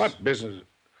jobs? What business?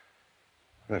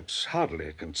 That's hardly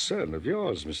a concern of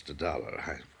yours, Mr. Dollar.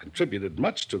 I've contributed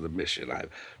much to the mission. I've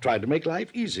tried to make life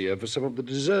easier for some of the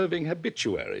deserving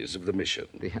habituaries of the mission.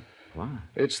 What?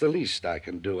 It's the least I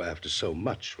can do after so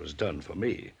much was done for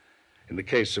me. In the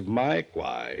case of Mike,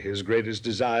 why, his greatest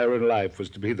desire in life was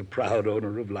to be the proud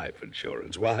owner of life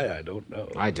insurance. Why, I don't know.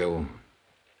 I do.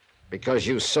 Because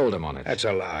you sold him on it. That's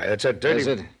a lie. That's a dirty... Is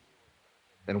it?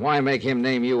 Then why make him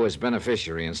name you as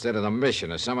beneficiary instead of the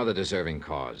mission or some other deserving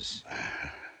cause?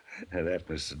 That,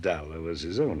 Mr. Dollar, was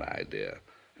his own idea.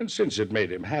 And since it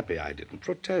made him happy, I didn't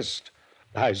protest.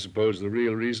 I suppose the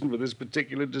real reason for this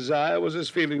particular desire was his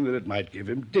feeling that it might give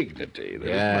him dignity.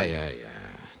 Yeah.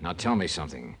 Now tell me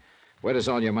something. Where does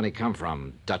all your money come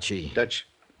from, Dutchy? Dutch?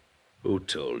 Who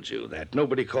told you that?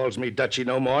 Nobody calls me Dutchy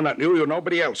no more, not you or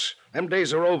nobody else. Them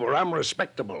days are over. I'm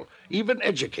respectable, even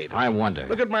educated. I wonder.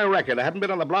 Look at my record. I haven't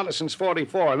been on the blotter since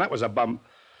 44, and that was a bum.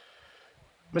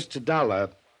 Mr.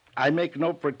 Dollar, I make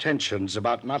no pretensions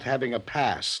about not having a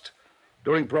past.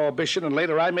 During Prohibition and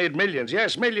later, I made millions.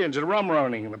 Yes, millions in rum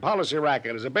running, the policy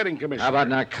racket, as a betting commissioner. How about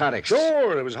narcotics?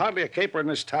 Sure, there was hardly a caper in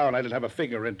this town I didn't have a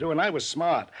finger into, and I was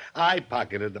smart. I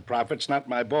pocketed the profits, not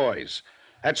my boys.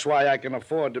 That's why I can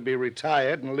afford to be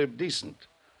retired and live decent.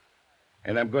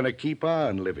 And I'm going to keep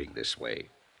on living this way.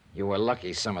 You were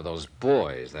lucky some of those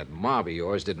boys, that mob of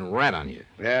yours, didn't rat on you.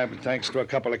 Yeah, but thanks to a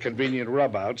couple of convenient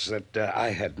rub-outs that I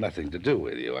had nothing to do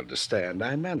with, you understand,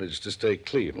 I managed to stay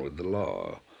clean with the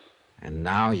law. And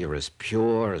now you're as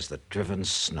pure as the driven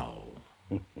snow.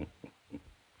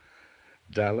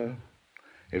 Dollar,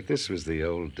 if this was the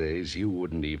old days, you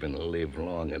wouldn't even live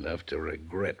long enough to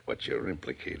regret what you're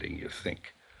implicating, you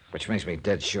think. Which makes me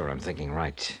dead sure I'm thinking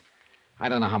right. I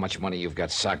don't know how much money you've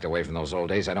got socked away from those old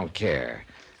days. I don't care.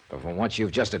 But from what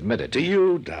you've just admitted... To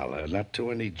you, Dollar, not to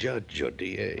any judge or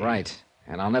DA. Right.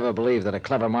 And I'll never believe that a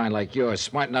clever mind like yours,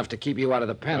 smart enough to keep you out of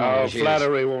the pen all Oh, those years...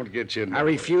 flattery won't get you nowhere. I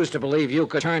refuse to believe you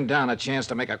could turn down a chance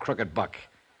to make a crooked buck.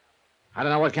 I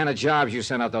don't know what kind of jobs you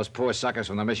sent out those poor suckers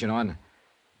from the mission on,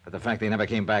 but the fact they never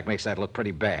came back makes that look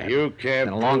pretty bad. You can't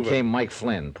And along prove it. came Mike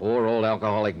Flynn, poor old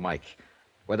alcoholic Mike.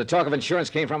 Where the talk of insurance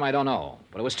came from, I don't know,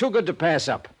 but it was too good to pass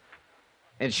up.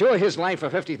 Insure his life for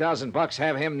 $50,000,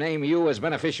 have him name you as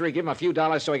beneficiary, give him a few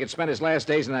dollars so he could spend his last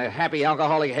days in a happy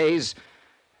alcoholic haze,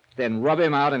 then rub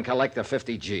him out and collect the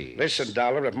 50 G's. Listen,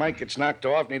 Dollar, if Mike gets knocked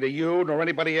off, neither you nor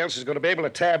anybody else is going to be able to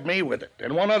tab me with it.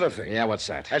 And one other thing. Yeah, what's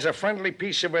that? As a friendly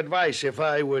piece of advice, if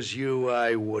I was you,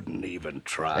 I wouldn't even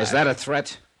try. Is that a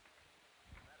threat?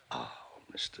 Oh,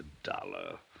 Mr.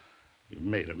 Dollar, you've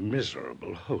made a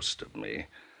miserable host of me.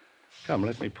 Come,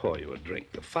 let me pour you a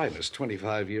drink, the finest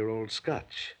 25-year-old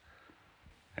Scotch.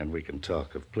 And we can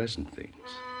talk of pleasant things.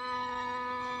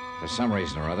 For some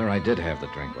reason or other, I did have the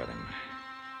drink with him.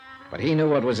 But he knew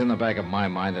what was in the back of my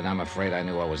mind, and I'm afraid I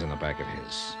knew what was in the back of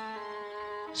his.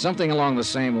 Something along the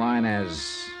same line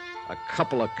as a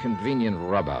couple of convenient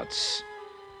rub-outs.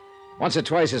 Once or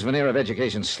twice his veneer of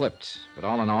education slipped, but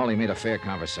all in all, he made a fair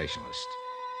conversationalist.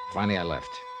 Finally, I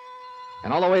left.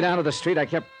 And all the way down to the street, I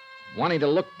kept wanting to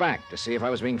look back to see if I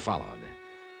was being followed.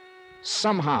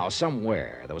 Somehow,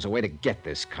 somewhere, there was a way to get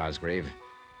this Cosgrave.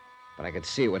 But I could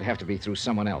see it would have to be through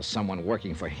someone else, someone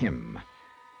working for him.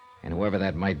 And whoever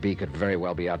that might be could very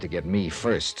well be out to get me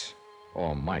first.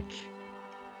 Or Mike.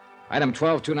 Item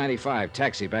 12295,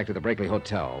 taxi back to the Brakely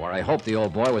Hotel, where I hoped the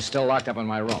old boy was still locked up in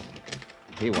my room.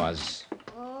 He was.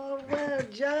 Oh, well,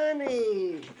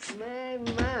 Johnny. My,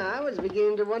 I was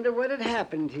beginning to wonder what had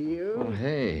happened to you. Oh,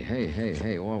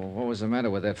 hey. What was the matter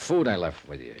with that food I left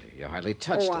with you? You hardly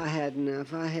touched it. I had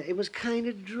enough. It was kind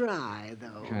of dry,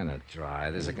 though. Kind of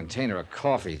dry. There's a container of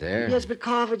coffee there. Yes, but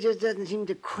coffee just doesn't seem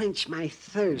to quench my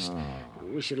thirst. Oh.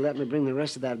 You should let me bring the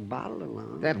rest of that bottle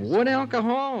along. That wood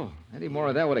alcohol? Any more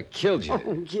of that would have killed you.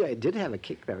 Oh, yeah, it did have a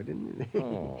kick, though, didn't it?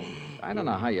 Oh, I don't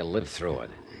know how you lived through it.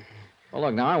 Well,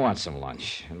 look, now I want some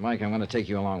lunch. And, Mike, I'm going to take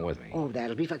you along with me. Oh,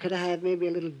 that'll be fine. Could I have maybe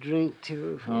a little drink,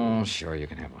 too? Oh, sure, you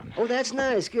can have one. Oh, that's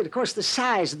nice. Good. Of course, the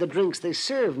size of the drinks they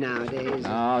serve nowadays.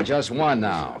 Oh, just one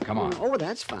now. Come on. Oh,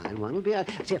 that's fine. One will be out.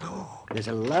 See, there's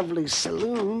a lovely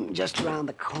saloon just around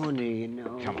the corner, you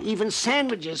know. Come on. Even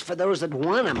sandwiches for those that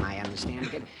want them, I understand.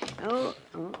 Good.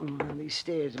 These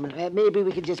stairs. Maybe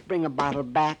we could just bring a bottle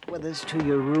back with us to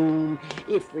your room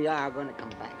if we are going to come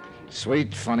back.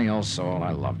 Sweet, funny old soul.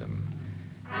 I loved him.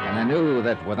 And I knew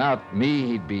that without me,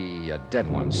 he'd be a dead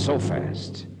one so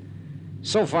fast.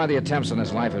 So far, the attempts on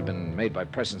his life had been made by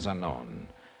persons unknown.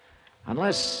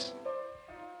 Unless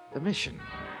the mission.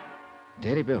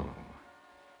 Daddy Bill.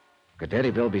 Could Daddy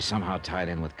Bill be somehow tied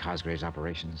in with Cosgrave's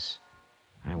operations?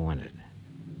 I wondered.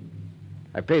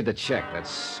 I paid the check.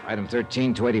 That's item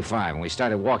 13285, and we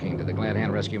started walking to the Glad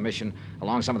Hand Rescue Mission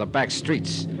along some of the back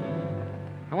streets.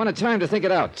 I wanted time to think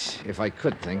it out, if I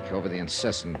could think, over the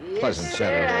incessant, pleasant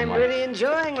chatter of I'm my... really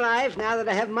enjoying life now that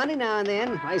I have money now and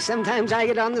then. Why, sometimes I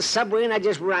get on the subway and I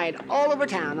just ride all over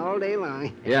town all day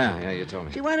long. Yeah, you told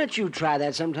me. See, why don't you try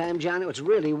that sometime, Johnny? It's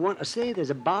really say, there's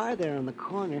a bar there on the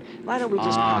corner. Why don't we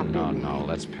just pop in? No,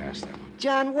 let's pass that one.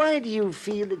 John, why do you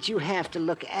feel that you have to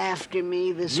look after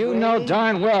me this way? You know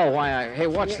darn well why I... Hey,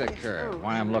 watch that curve.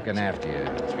 Why I'm looking after you.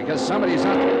 It's because somebody's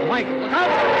on... Mike, look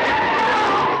out!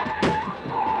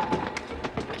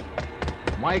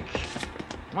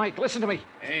 Mike, listen to me.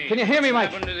 Hey, can you hear me,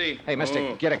 Mike? What's happened to the... Hey,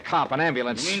 mister, get a cop, an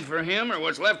ambulance. You mean for him or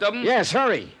what's left of him? Yes,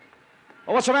 hurry.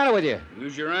 Well, what's the matter with you?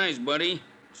 Use your eyes, buddy.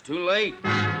 It's too late.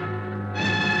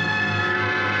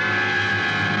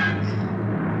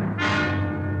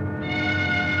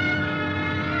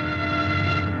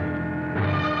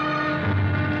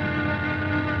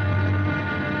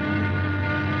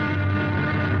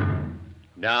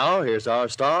 Now, here's our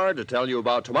star to tell you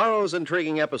about tomorrow's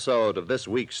intriguing episode of this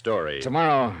week's story.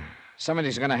 Tomorrow,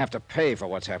 somebody's going to have to pay for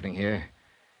what's happening here.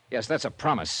 Yes, that's a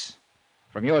promise.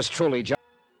 From yours truly, John.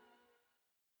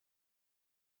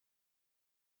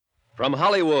 From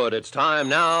Hollywood, it's time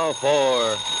now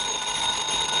for...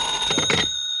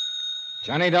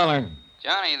 Johnny Dollar.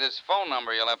 Johnny, this phone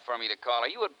number you left for me to call. Are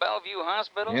you at Bellevue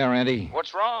Hospital? Yeah, Randy.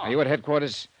 What's wrong? Are you at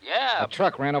headquarters? Yeah, A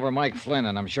truck ran over Mike Flynn,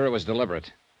 and I'm sure it was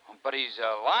deliberate. but he's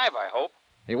alive, I hope.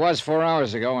 He was 4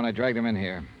 hours ago when I dragged him in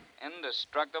here.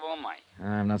 Indestructible Mike.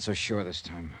 I'm not so sure this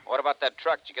time. What about that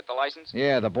truck? Did you get the license?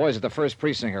 Yeah, the boys at the first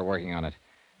precinct are working on it.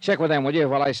 Check with them, will you,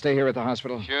 while I stay here at the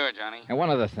hospital? Sure, Johnny. And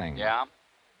one other thing. Yeah?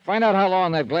 Find out how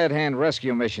long that Glad Hand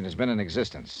Rescue Mission has been in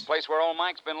existence. Place where old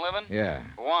Mike's been living? Yeah.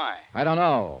 Why? I don't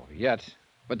know yet.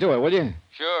 But do it, will you?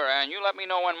 Sure, and you let me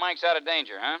know when Mike's out of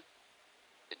danger, huh?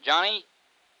 Johnny?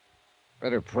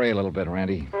 Better pray a little bit,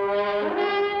 Randy.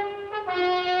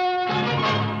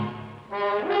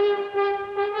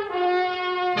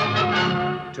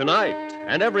 Tonight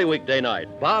and every weekday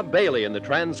night, Bob Bailey in the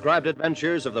transcribed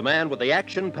adventures of the man with the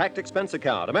action-packed expense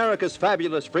account, America's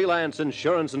fabulous freelance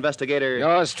insurance investigator.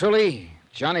 Yours truly,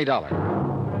 Johnny Dollar.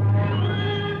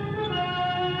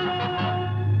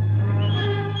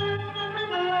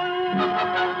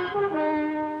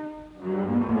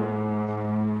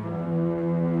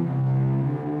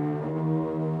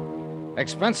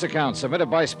 Expense account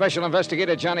submitted by Special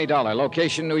Investigator Johnny Dollar,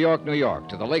 location New York, New York,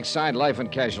 to the Lakeside Life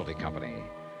and Casualty Company.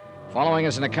 Following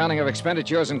is an accounting of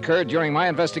expenditures incurred during my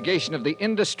investigation of the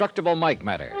indestructible Mike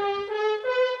matter.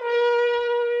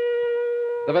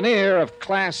 The veneer of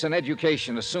class and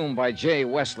education assumed by J.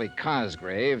 Wesley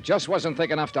Cosgrave just wasn't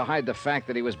thick enough to hide the fact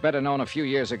that he was better known a few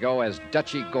years ago as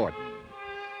Dutchy Gordon.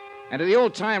 And to the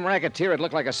old-time racketeer, it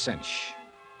looked like a cinch.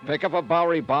 Pick up a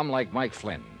Bowery bum like Mike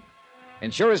Flynn.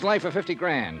 Insure his life for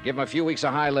 $50,000, give him a few weeks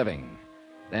of high living.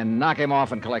 Then knock him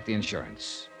off and collect the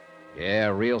insurance. Yeah,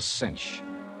 real cinch.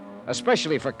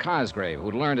 Especially for Cosgrave,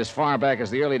 who'd learned as far back as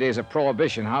the early days of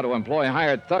Prohibition how to employ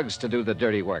hired thugs to do the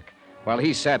dirty work, while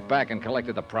he sat back and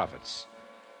collected the profits.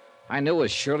 I knew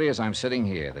as surely as I'm sitting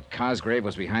here that Cosgrave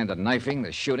was behind the knifing,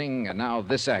 the shooting, and now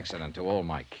this accident to old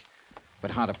Mike.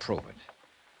 But how to prove it?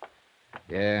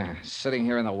 Yeah, sitting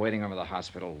here in the waiting room of the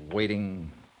hospital,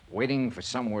 waiting for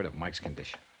some word of Mike's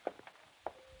condition.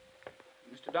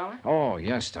 Mr. Dollar? Oh,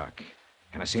 yes, Doc.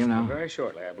 Can I see him now? Very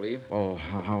shortly, I believe. Well,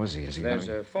 how is he? Is he There's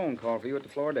gonna... a phone call for you at the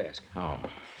floor desk. Oh,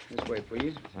 This way,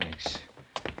 please. thanks.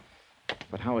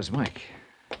 But how is Mike?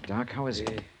 Doc, how is he?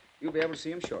 You'll be able to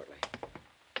see him shortly.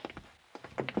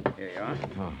 Here you are.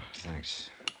 Oh, thanks.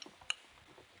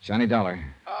 Johnny Dollar.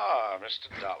 Ah, Mr.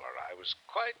 Dollar, I was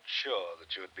quite sure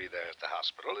that you would be there at the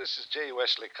hospital. This is J.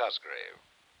 Wesley Cosgrave.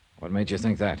 What made you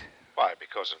think that? Why,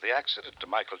 because of the accident to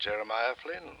Michael Jeremiah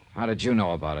Flynn. How did you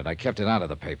know about it? I kept it out of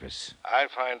the papers. I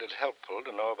find it helpful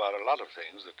to know about a lot of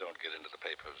things that don't get into the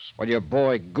papers. Well, your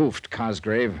boy goofed,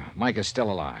 Cosgrave. Mike is still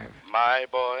alive. My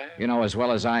boy? You know as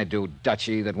well as I do,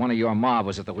 Dutchy, that one of your mob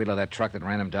was at the wheel of that truck that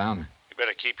ran him down. You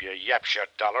better keep your yap shut,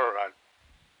 Dollar.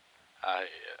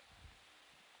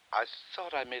 I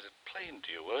thought I made it plain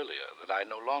to you earlier that I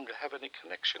no longer have any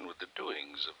connection with the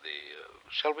doings of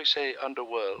the, shall we say,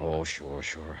 underworld. Oh, sure.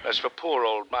 As for poor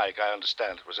old Mike, I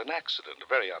understand it was an accident,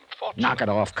 very unfortunate. Knock it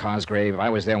off, Cosgrave. I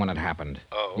was there when it happened.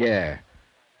 Oh? Yeah.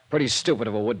 Pretty stupid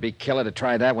of a would-be killer to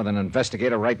try that with an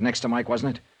investigator right next to Mike,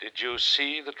 wasn't it? Did you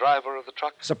see the driver of the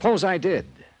truck? Suppose I did.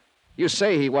 You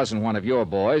say he wasn't one of your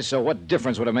boys, so what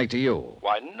difference would it make to you?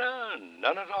 Why,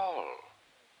 none at all.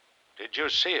 Did you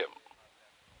see him?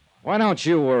 Why don't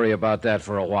you worry about that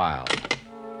for a while?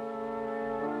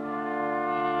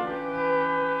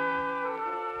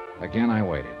 Again, I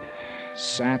waited.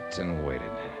 Sat and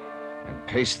waited. And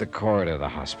paced the corridor of the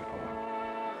hospital.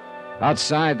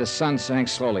 Outside, the sun sank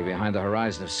slowly behind the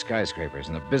horizon of skyscrapers,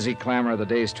 and the busy clamor of the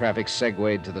day's traffic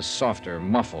segued to the softer,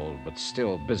 muffled, but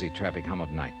still busy traffic hum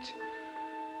of night.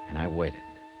 And I waited.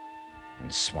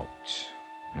 And smoked.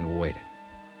 And waited.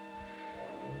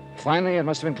 Finally, it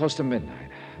must have been close to midnight.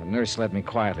 The nurse led me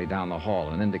quietly down the hall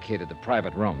and indicated the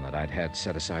private room that I'd had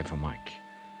set aside for Mike.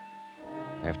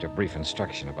 After brief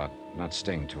instruction about not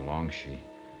staying too long, she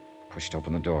pushed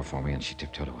open the door for me and she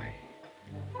tiptoed away.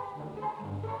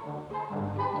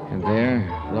 And there,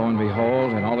 lo and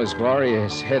behold, in all his glory,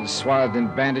 his head swathed in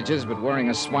bandages but wearing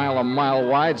a smile a mile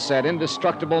wide, sat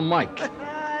indestructible Mike.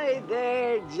 Hi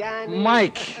there, Johnny.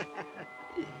 Mike!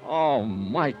 Oh,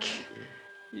 Mike.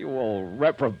 You old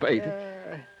reprobate.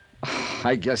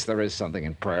 I guess there is something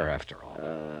in prayer after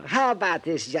all. How about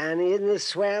this, Johnny? Isn't this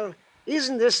swell?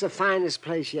 Isn't this the finest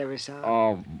place you ever saw?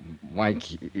 Oh,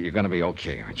 Mike, you're going to be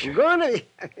okay, aren't you? Gonna be?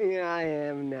 Yeah, I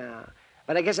am now.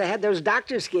 But I guess I had those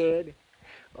doctors scared.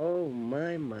 Oh,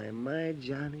 my,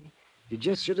 Johnny. You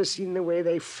just should have seen the way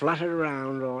they fluttered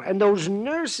around. And those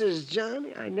nurses,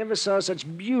 Johnny. I never saw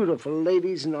such beautiful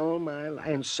ladies in all my life.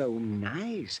 And so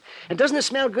nice. And doesn't it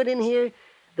smell good in here?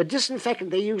 The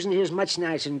disinfectant they use in here is much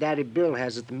nicer than Daddy Bill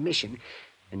has at the mission.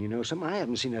 And you know something? I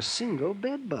haven't seen a single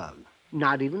bed bug.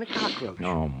 Not even a cockroach.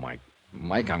 Oh,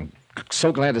 Mike, I'm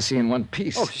so glad to see you in one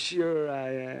piece. Oh, sure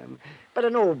I am. But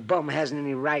an old bum hasn't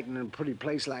any right in a pretty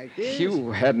place like this.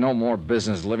 You had no more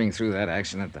business living through that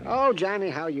accident than... Oh, Johnny,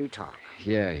 how you talk.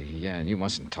 Yeah, and you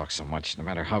mustn't talk so much. No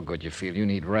matter how good you feel, you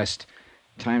need rest.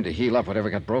 Time to heal up whatever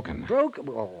got broken. Broken?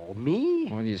 Oh, me?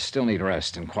 Well, you still need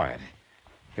rest and quiet.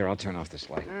 Here, I'll turn off this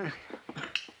light.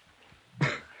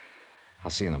 I'll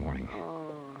see you in the morning.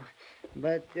 Oh,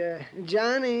 but,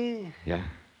 Johnny... Yeah?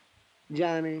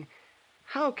 Johnny,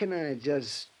 how can I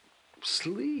just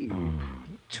sleep? Oh,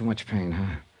 too much pain,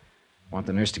 huh? Want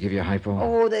the nurse to give you a hypo?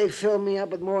 Oh, they filled me up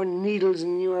with more needles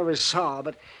than you ever saw,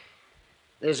 but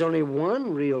there's only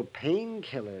one real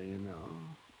painkiller, you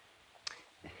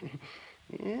know.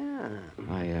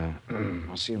 Yeah.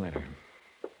 I'll see you later.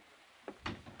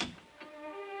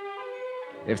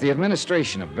 If the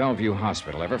administration of Bellevue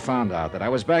Hospital ever found out that I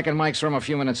was back in Mike's room a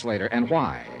few minutes later, and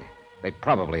why, they'd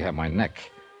probably have my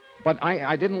neck. But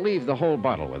I didn't leave the whole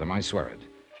bottle with him, I swear it.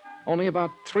 Only about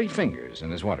 3 fingers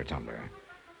in his water tumbler.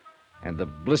 And the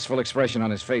blissful expression on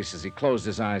his face as he closed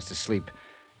his eyes to sleep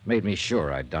made me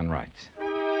sure I'd done right.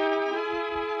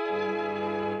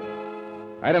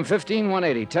 Item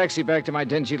 15180, taxi back to my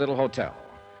dingy little hotel.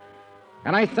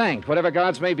 And I thanked whatever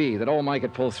gods may be that old Mike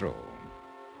had pulled through.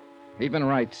 He'd been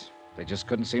right. They just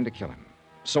couldn't seem to kill him.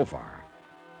 So far.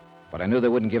 But I knew they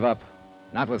wouldn't give up.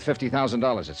 Not with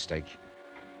 $50,000 at stake.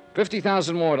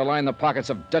 50,000 more to line the pockets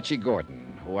of Dutchy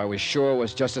Gordon, who I was sure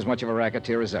was just as much of a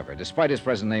racketeer as ever, despite his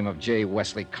present name of J.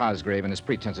 Wesley Cosgrave and his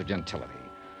pretense of gentility.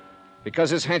 Because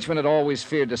his henchmen had always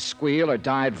feared to squeal or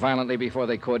died violently before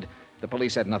they could, the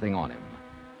police had nothing on him.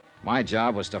 My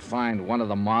job was to find one of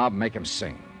the mob, make him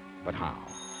sing. But how?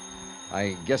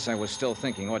 I guess I was still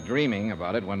thinking or dreaming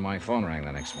about it when my phone rang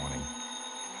the next morning.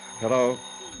 Hello,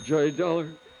 J. Dollar.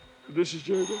 This is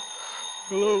J. Dollar.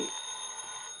 Hello.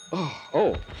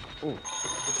 Oh.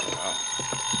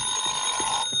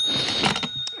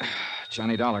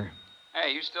 Johnny Dollar.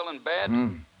 Hey, you still in bed?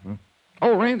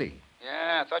 Oh, Randy.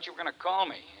 Yeah, I thought you were going to call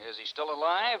me. Is he still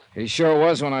alive? He sure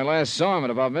was when I last saw him at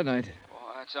about midnight.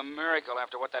 Well, that's a miracle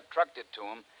after what that truck did to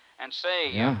him. And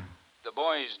say, Yeah? the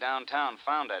boys downtown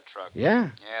found that truck.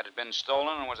 Yeah? Yeah, it had been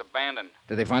stolen and was abandoned.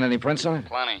 Did they find any prints on it?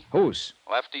 Plenty. Whose?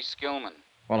 Lefty Skillman.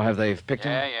 Well, have they picked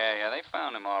him? Yeah. They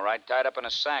found him all right, tied up in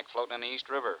a sack floating in the East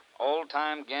River.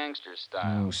 Old-time gangster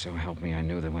style. Oh, so help me. I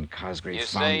knew that when Cosgrave You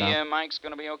found say out... Mike's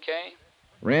going to be okay?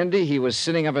 Randy, he was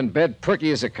sitting up in bed,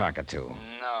 perky as a cockatoo.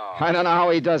 No. I don't know how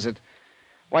he does it.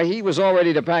 Why, he was all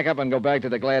ready to pack up and go back to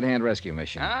the Glad Hand Rescue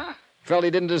Mission. Huh? Felt he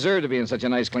didn't deserve to be in such a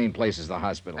nice, clean place as the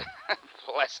hospital.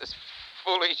 Bless his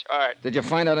foolish heart. Did you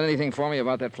find out anything for me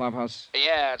about that flop house?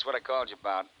 Yeah, that's what I called you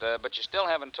about. But you still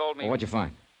haven't told me... Well, what'd you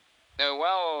find?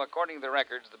 Well, according to the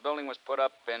records, the building was put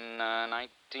up in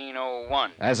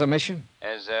 1901. As a mission?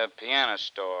 As a piano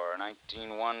store,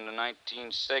 1901 to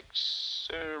 1906.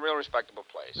 A real respectable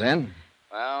place. Then?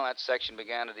 Well, that section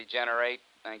began to degenerate.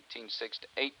 1906 to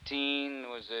 18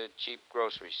 was a cheap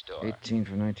grocery store. 18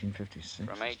 for 1956.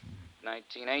 From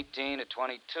 1918 to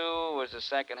 22 was a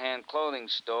second-hand clothing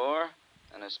store.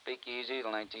 And a speakeasy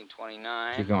till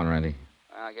 1929. Keep going, Randy.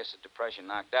 Well, I guess the Depression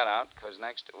knocked that out, because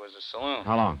next it was a saloon.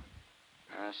 How long?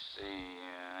 Let's see,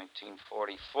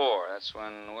 1944. That's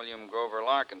when William Grover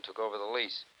Larkin took over the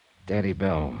lease. Daddy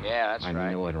Bell. Yeah, that's right.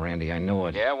 I knew it, Randy. I knew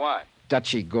it. Yeah, what?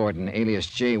 Dutchy Gordon, alias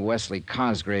J. Wesley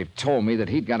Cosgrave, told me that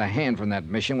he'd got a hand from that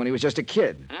mission when he was just a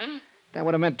kid. That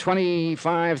would have meant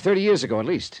 25, 30 years ago at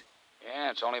least.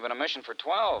 Yeah, it's only been a mission for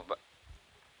 12, but...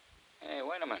 Hey,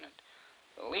 wait a minute.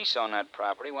 The lease on that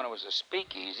property, when it was a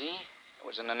speakeasy, it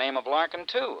was in the name of Larkin,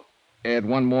 too. Add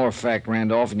one more fact,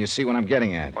 Randolph, and you see what I'm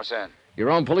getting at. What's that? Your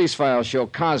own police files show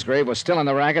Cosgrave was still in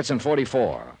the rackets in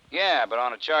 44. Yeah, but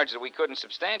on a charge that we couldn't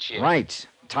substantiate. Right.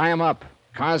 Tie him up.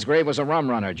 Cosgrave was a rum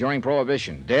runner during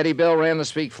Prohibition. Daddy Bill ran the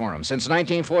speak for him since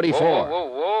 1944.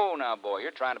 Whoa, now, boy.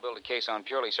 You're trying to build a case on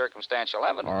purely circumstantial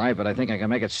evidence. All right, but I think I can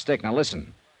make it stick. Now,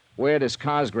 listen. Where does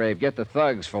Cosgrave get the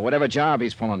thugs for whatever job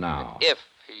he's pulling now? If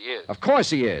he is. Of course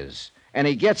he is. And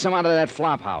he gets them out of that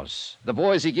flop house. The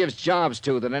boys he gives jobs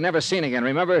to that are never seen again,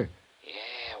 remember?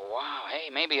 Yeah, wow. Hey,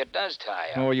 maybe it does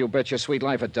tie up. Oh, you bet your sweet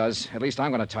life it does. At least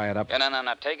I'm going to tie it up. Yeah,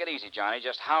 no. Take it easy, Johnny.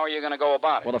 Just how are you going to go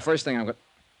about it? Well, the first thing I'm going to...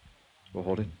 Well,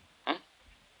 hold it. Huh?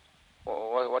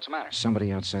 Well, what's the matter?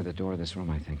 Somebody outside the door of this room,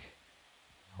 I think.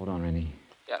 Hold on, Randy.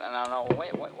 Yeah, no.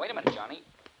 Wait a minute, Johnny.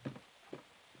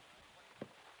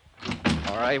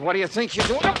 All right, what do you think you're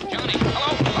doing? Johnny,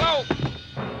 hello!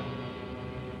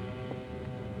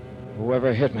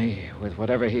 Whoever hit me with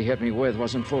whatever he hit me with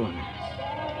wasn't fooling me.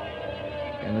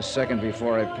 In the second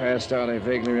before I passed out, I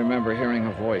vaguely remember hearing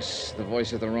a voice, the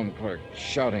voice of the room clerk,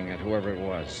 shouting at whoever it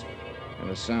was, and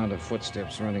the sound of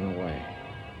footsteps running away.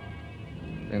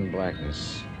 Then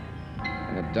blackness,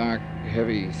 and a dark,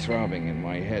 heavy throbbing in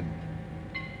my head.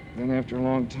 Then, after a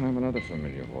long time, another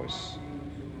familiar voice.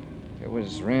 It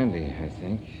was Randy, I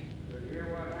think.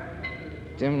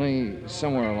 Dimly,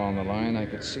 somewhere along the line, I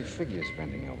could see figures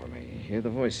bending over me, hear the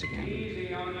voice again.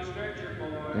 Easy on the stretcher,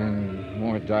 boy. Then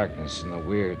more darkness and the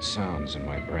weird sounds in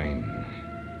my brain.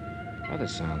 Other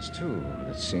sounds, too,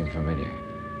 that seemed familiar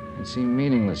and seemed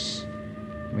meaningless.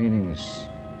 Meaningless.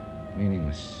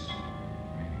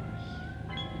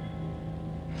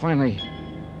 Finally,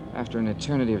 after an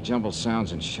eternity of jumbled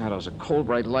sounds and shadows, a cold,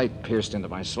 bright light pierced into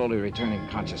my slowly returning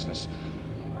consciousness.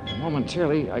 And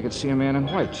momentarily, I could see a man in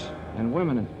white and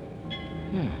women in...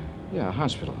 Yeah, a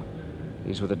hospital.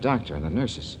 These were the doctor and the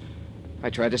nurses. I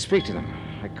tried to speak to them.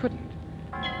 I couldn't.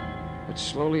 But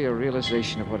slowly a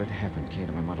realization of what had happened came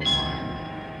to my muddled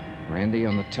mind. Randy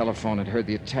on the telephone had heard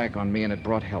the attack on me and had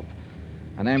brought help.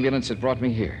 An ambulance had brought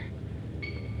me here.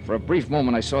 For a brief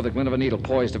moment, I saw the glint of a needle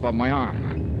poised above my arm.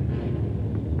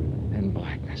 Then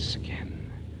blackness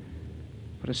again.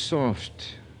 But a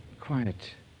soft,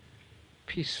 quiet,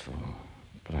 peaceful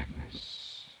blackness.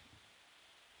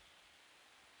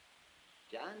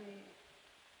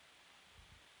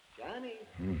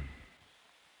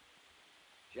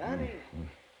 Johnny.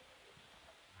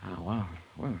 Oh, wow.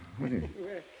 Well, what do you...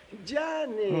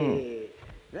 Johnny.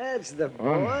 That's the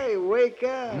boy. Wake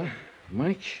up.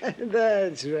 Mike?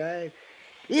 That's right.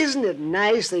 Isn't it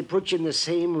nice they put you in the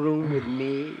same room with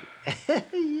me?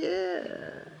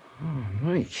 Yeah. Oh,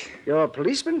 Mike. Your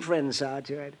policeman friend saw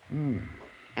to it.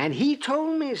 And he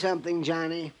told me something,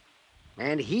 Johnny.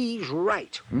 And he's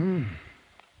right.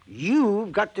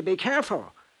 You've got to be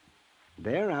careful.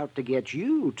 They're out to get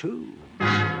you, too.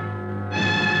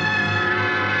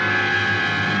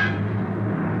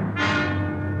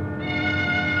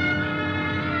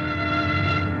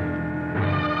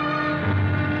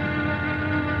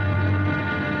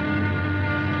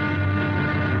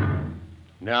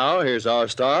 Now, here's our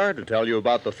star to tell you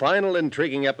about the final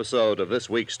intriguing episode of this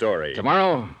week's story.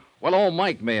 Tomorrow? Well, old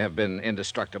Mike may have been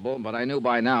indestructible, but I knew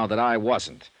by now that I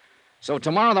wasn't. So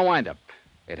tomorrow, the wind-up.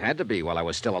 It had to be while I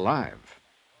was still alive.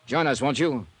 Join us, won't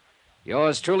you?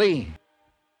 Yours truly,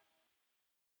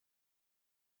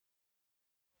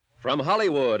 From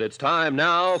Hollywood, it's time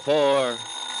now for...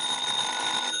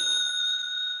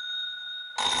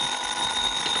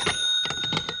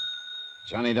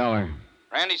 Johnny Dollar.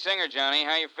 Randy Singer, Johnny.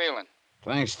 How you feeling?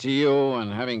 Thanks to you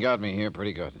and having got me here,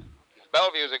 pretty good.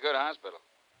 Bellevue's a good hospital.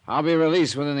 I'll be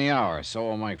released within the hour, so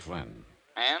will Mike Flynn.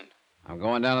 And? I'm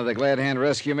going down to the Glad Hand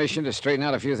Rescue Mission to straighten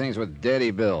out a few things with Daddy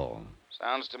Bill.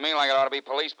 Sounds to me like it ought to be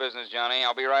police business, Johnny.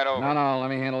 I'll be right over. No, let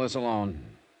me handle this alone.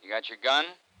 You got your gun?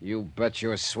 You bet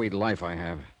your sweet life I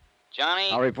have.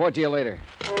 Johnny? I'll report to you later.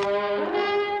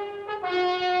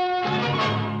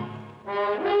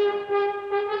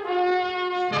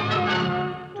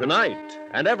 Tonight,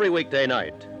 and every weekday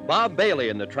night, Bob Bailey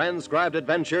in the transcribed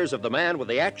adventures of the man with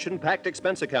the action-packed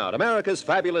expense account, America's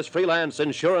fabulous freelance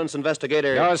insurance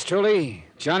investigator. Yours truly,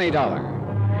 Johnny Dollar.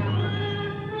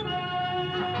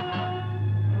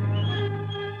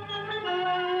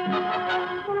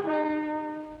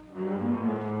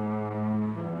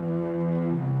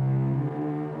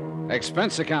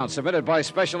 Expense account submitted by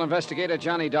Special Investigator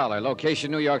Johnny Dollar, location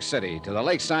New York City, to the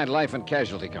Lakeside Life and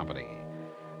Casualty Company.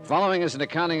 Following is an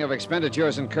accounting of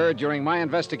expenditures incurred during my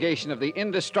investigation of the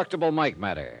indestructible Mike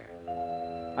matter.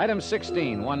 Item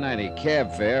 16, 190,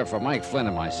 cab fare for Mike Flynn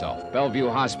and myself, Bellevue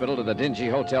Hospital to the dingy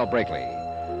Hotel Brakely.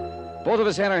 Both of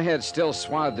us had our heads still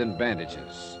swathed in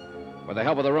bandages. With the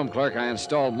help of the room clerk, I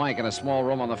installed Mike in a small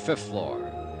room on the 5th floor,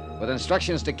 with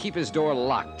instructions to keep his door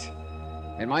locked.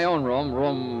 In my own room,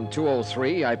 room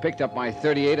 203, I picked up my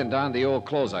 .38 and donned the old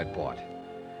clothes I'd bought.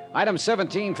 Item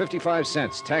 17, 55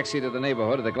 cents, taxi to the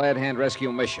neighborhood of the Glad Hand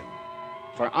Rescue Mission.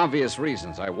 For obvious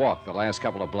reasons, I walked the last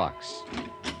couple of blocks.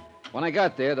 When I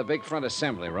got there, the big front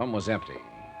assembly room was empty.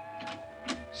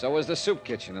 So was the soup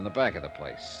kitchen in the back of the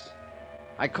place.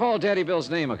 I called Daddy Bill's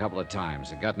name a couple of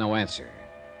times and got no answer.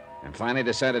 And finally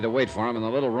decided to wait for him in the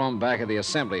little room back of the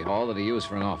assembly hall that he used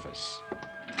for an office.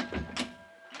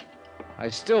 I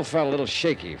still felt a little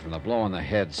shaky from the blow on the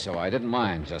head, so I didn't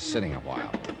mind just sitting a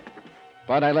while.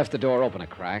 But I left the door open a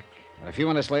crack, and a few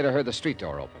minutes later heard the street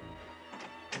door open.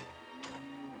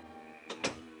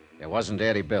 It wasn't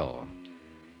Daddy Bill,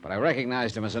 but I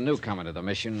recognized him as a newcomer to the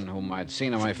mission whom I'd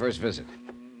seen on my first visit.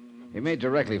 He made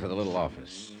directly for the little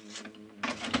office.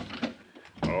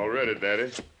 All ready,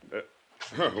 Daddy.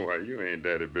 Why, you ain't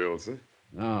Daddy Bill, sir.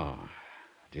 No.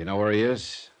 Do you know where he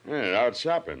is? Yeah, out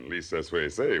shopping. At least that's where he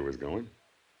said he was going.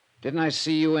 Didn't I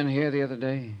see you in here the other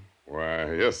day?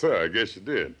 Why, yes, sir. I guess you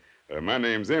did. My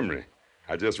name's Emery.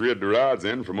 I just read the rods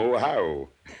in from Ohio.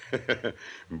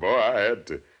 Boy, I had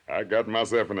to. I got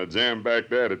myself in a jam back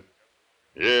there.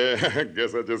 Yeah, I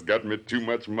guess I just got me too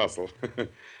much muscle.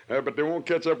 But they won't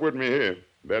catch up with me here.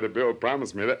 Daddy Bill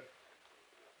promised me that.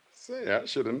 Say, I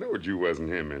should have known you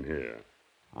wasn't him in here.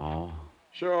 Oh?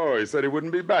 Sure, he said he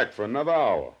wouldn't be back for another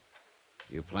hour.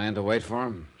 You plan to wait for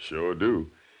him? Sure do.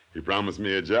 He promised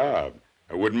me a job,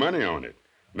 with money on it.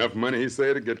 Enough money, he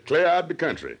said, to get clear out of the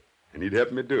country, and he'd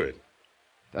help me do it.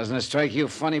 Doesn't it strike you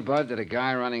funny, Bud, that a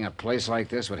guy running a place like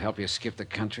this would help you skip the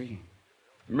country?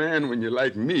 Man, when you're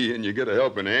like me and you get a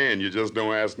helping hand, you just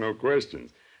don't ask no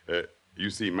questions. You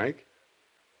see Mike?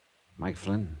 Mike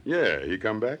Flynn? Yeah, he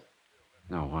come back?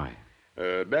 No, why?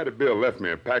 Daddy Bill left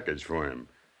me a package for him.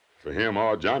 For him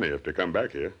or Johnny if they come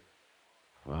back here.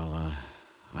 Well,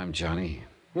 I'm Johnny.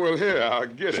 Well, here, I'll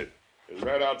get it. It's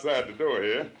right outside the door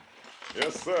here.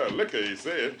 Yes, sir. Liquor, he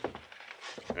said.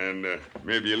 And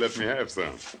maybe you let me have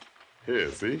some.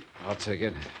 Here, see? I'll take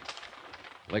it.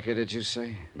 Liquor, did you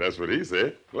say? That's what he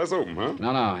said. Let's open, huh?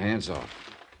 No, hands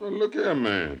off. Well, look here,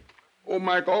 man. Old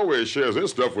Mike always shares his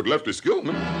stuff with Lefty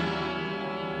Skillman.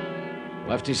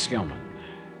 Lefty Skillman.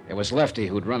 It was Lefty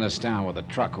who'd run us down with a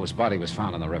truck whose body was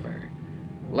found in the river.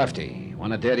 Lefty,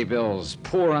 one of Daddy Bill's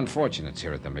poor unfortunates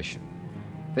here at the mission.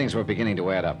 Things were beginning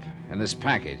to add up, and this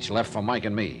package left for Mike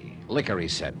and me. Liquor, he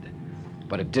said,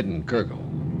 but it didn't gurgle.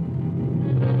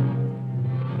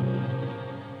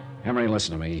 Emery,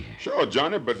 listen to me. Sure,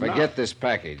 Johnny, but forget this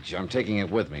package. I'm taking it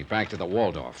with me back to the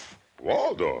Waldorf.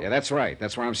 Waldorf? Yeah, that's right.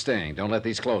 That's where I'm staying. Don't let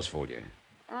these clothes fool you.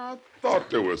 I thought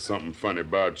there was something funny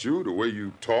about you, the way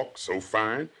you talk so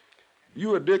fine.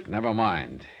 You a dick? Never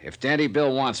mind. If Daddy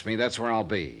Bill wants me, that's where I'll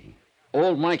be.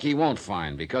 Old Mikey won't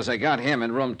find, because I got him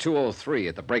in room 203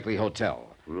 at the Brakely Hotel.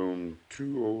 Room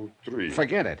 203?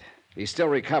 Forget it. He's still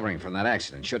recovering from that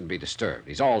accident. Shouldn't be disturbed.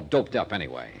 He's all doped up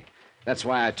anyway. That's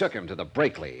why I took him to the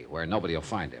Brakely, where nobody will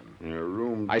find him.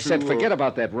 Room I said, 20 forget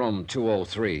about that room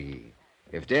 203.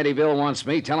 If Daddy Bill wants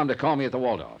me, tell him to call me at the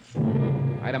Waldorf.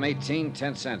 Item 18,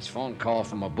 10 cents. Phone call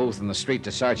from a booth in the street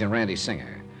to Sergeant Randy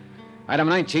Singer. Item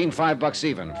 19, $5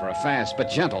 even for a fast but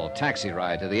gentle taxi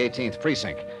ride to the 18th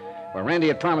precinct, where Randy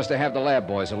had promised to have the lab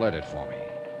boys alerted for me.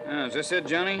 Is this it,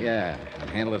 Johnny? Yeah, and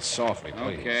handle it softly,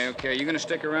 please. Okay. You gonna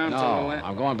stick around till No, the last?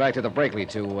 I'm going back to the Brakely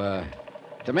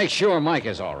to make sure Mike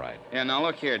is all right. Yeah, now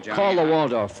look here, Johnny. Call the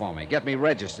Waldorf for me. Get me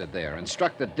registered there.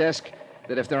 Instruct the desk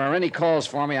that if there are any calls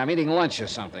for me, I'm eating lunch or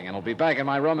something, and I'll be back in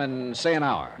my room in, say, an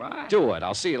hour. What? Do it.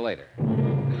 I'll see you later.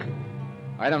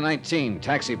 Item 19,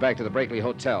 taxi back to the Brakely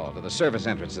Hotel, to the service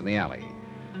entrance in the alley.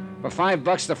 For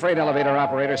 $5, the freight elevator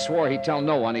operator swore he'd tell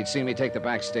no one he'd seen me take the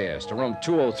back stairs to room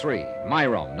 203. My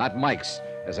room, not Mike's,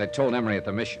 as I told Emery at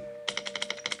the mission.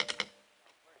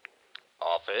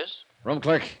 Office? Room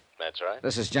clerk, That's right.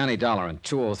 this is Johnny Dollar in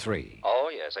 203. Oh,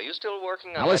 yes. Are you still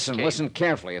working on Now listen, that case? listen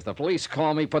carefully. If the police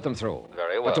call me, put them through.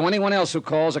 Very well. But to anyone else who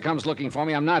calls or comes looking for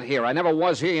me, I'm not here. I never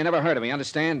was here. You never heard of me,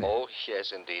 understand? Oh,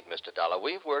 yes, indeed, Mr. Dollar.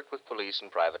 We've worked with police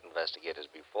and private investigators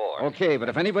before. Okay, but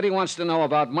if anybody wants to know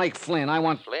about Mike Flynn, I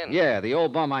want... Flynn? Yeah, the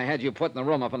old bum I had you put in the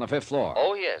room up on the 5th floor.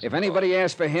 Oh, yes. If of anybody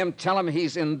asks for him, tell him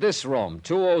he's in this room,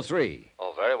 203.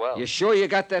 course. Oh, very well. You sure you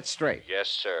got that straight? Yes,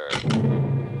 sir.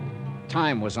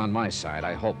 Time was on my side,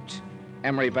 I hoped.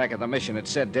 Emery back at the mission had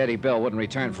said Daddy Bill wouldn't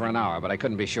return for an hour, but I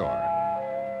couldn't be sure.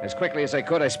 As quickly as I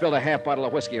could, I spilled a half bottle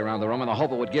of whiskey around the room in the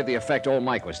hope it would give the effect old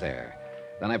Mike was there.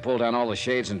 Then I pulled down all the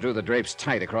shades and drew the drapes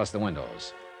tight across the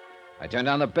windows. I turned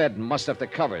down the bed and mussed up the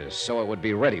covers so it would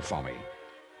be ready for me.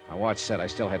 My watch said I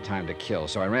still had time to kill,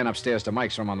 so I ran upstairs to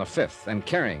Mike's room on the 5th, and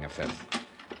carrying a 5th.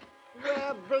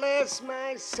 Well, bless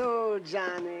my soul,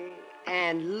 Johnny.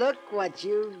 And look what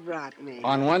you've brought me.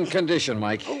 On one condition,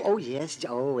 Mike. Oh, yes.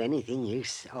 Oh, anything you...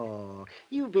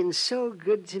 you've been so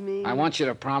good to me. I want you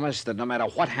to promise that no matter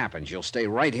what happens, you'll stay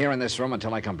right here in this room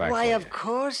until I come back. Why, for you. of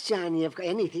course, Johnny.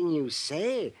 Anything you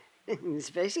say.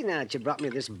 Especially now that you brought me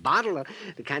this bottle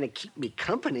to kind of keep me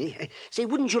company. Say,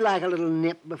 wouldn't you like a little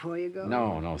nip before you go?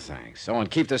 No, thanks. Oh, and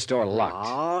keep this door locked.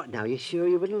 Oh, now you sure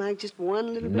you wouldn't like just one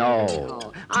little bit? No.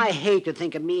 Oh, I hate to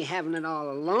think of me having it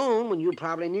all alone when you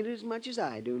probably need it as much as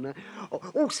I do now.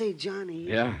 Say, Johnny.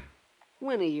 Yeah?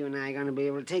 When are you and I going to be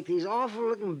able to take these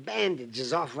awful-looking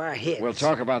bandages off our heads? We'll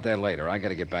talk about that later. I got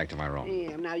to get back to my room.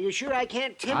 Yeah, now you sure I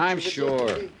can't tempt you? I'm to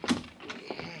sure.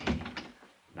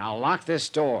 Now lock this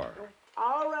door.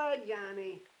 All right,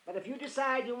 Johnny. But if you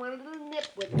decide you want a little nip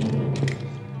with me...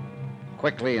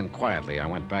 Quickly and quietly, I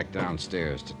went back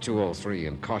downstairs to 203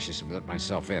 and cautiously let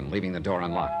myself in, leaving the door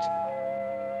unlocked.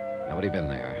 Nobody been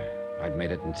there. I'd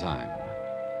made it in time.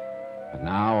 But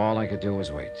now all I could do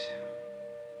was wait.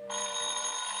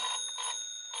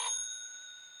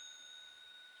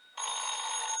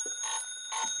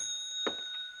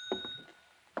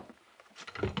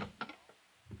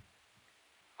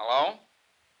 Hello?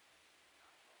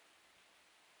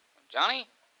 Johnny?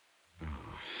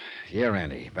 Yeah,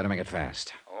 Randy. Better make it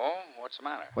fast. Oh, what's the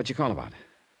matter? What'd you call about?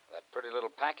 That pretty little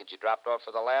package you dropped off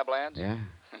for the lab lads? Yeah?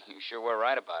 You sure were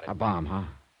right about it. A bomb, huh?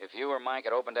 If you or Mike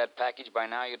had opened that package by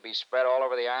now, you'd be spread all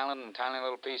over the island in tiny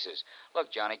little pieces.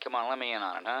 Look, Johnny, come on, let me in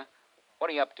on it, huh? What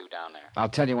are you up to down there? I'll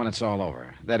tell you when it's all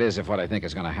over. That is, if what I think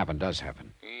is going to happen does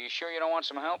happen. You sure you don't want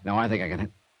some help? No, I think I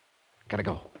can... Gotta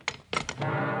go.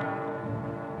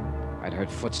 I'd heard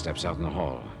footsteps out in the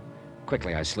hall.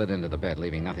 Quickly, I slid into the bed,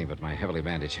 leaving nothing but my heavily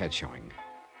bandaged head showing.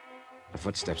 The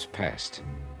footsteps passed.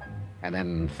 And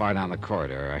then, far down the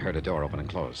corridor, I heard a door open and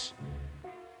close.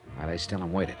 I lay still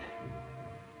and waited.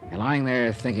 And lying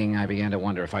there thinking, I began to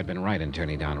wonder if I'd been right in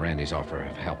turning down Randy's offer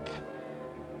of help.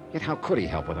 Yet how could he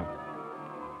help with a...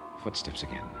 Footsteps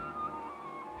again.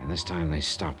 And this time they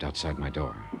stopped outside my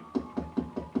door.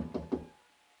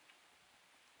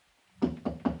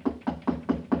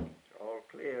 All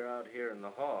clear out here in the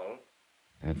hall.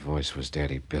 That voice was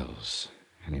Daddy Bill's,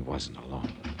 and he wasn't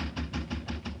alone.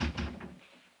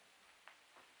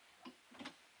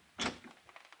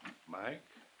 Mike?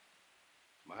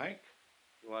 Mike?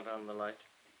 You want on the light?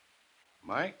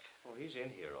 Mike? Oh, he's in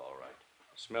here, all right.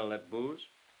 Smell that booze?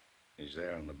 He's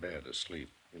there on the bed, asleep.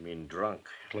 You mean drunk?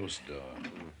 Close the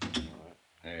door.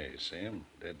 Hey, see him?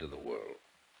 Dead to the world.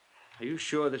 Are you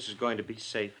sure this is going to be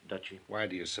safe, Dutchie? Why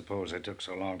do you suppose I took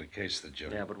so long to case the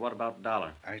joint? Yeah, but what about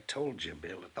Dollar? I told you,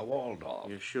 Bill, at the Waldorf.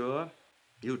 You sure?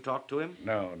 You talked to him?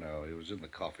 No, he was in the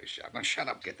coffee shop. Now, shut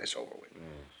up, get this over with.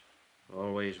 Yes.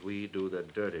 Always we do the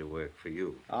dirty work for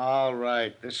you. All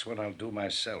right, this one I'll do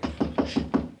myself.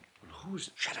 Who's...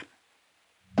 Shut up.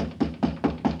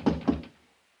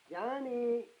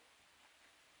 Johnny.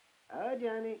 Oh,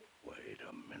 Johnny. Wait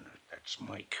a minute. That That's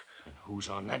Mike. Who's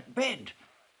on that bed?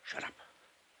 Shut up.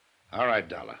 All right,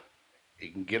 Dollar. He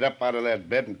can get up out of that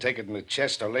bed and take it in the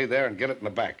chest or lay there and get it in the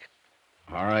back.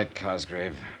 All right,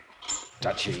 Cosgrave.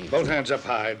 Dutchy. Both hands up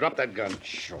high. Drop that gun.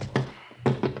 Sure.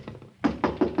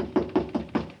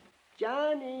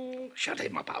 Johnny. Shut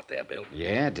him up out there, Bill.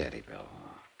 Yeah, Daddy Bill.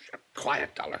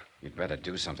 Quiet, Dollar. You'd better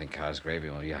do something, Cosgrave.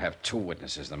 You have two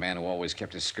witnesses. The man who always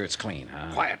kept his skirts clean,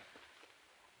 huh? Quiet.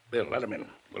 Bill, let him in.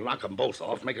 We'll knock them both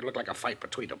off, make it look like a fight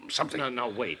between them. Something. No,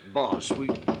 wait, boss.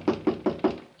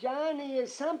 Johnny,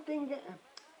 is something...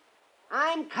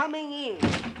 I'm coming in.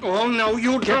 Oh, no,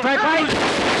 you Get back,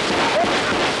 Mike!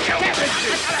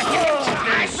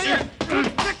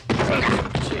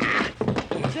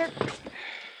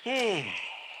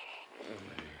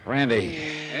 Randy.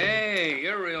 Hey,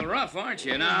 you're real rough, aren't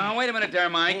you? Now, wait a minute there,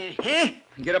 Mike.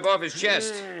 Get up off his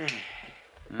chest.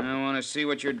 I want to see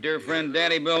what your dear friend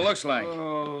Daddy Bill looks like.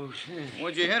 Oh,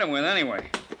 What'd you hit him with, anyway?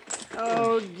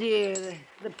 oh dear.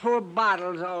 The poor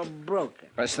bottle's all broken.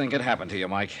 Best thing could happen to you,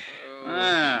 Mike.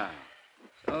 Ah.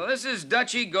 So this is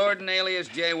Dutchy Gordon, alias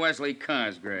J. Wesley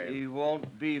Cosgrave. He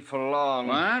won't be for long.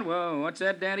 What? Well, what's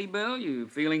that, Daddy Bill? You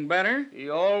feeling better? He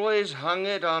always hung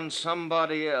it on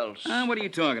somebody else. What are you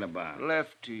talking about?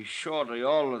 Lefty, shorty,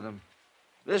 all of them.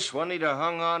 This one he'd have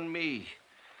hung on me.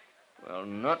 Well,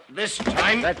 not this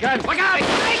time. That gun! Look out!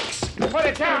 Thanks! Put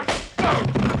it down!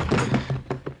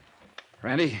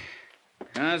 Randy?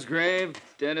 Cosgrave,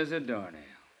 dead as a doornail.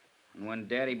 And when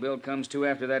Daddy Bill comes to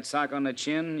after that sock on the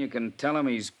chin, you can tell him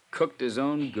he's cooked his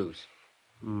own goose.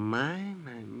 My.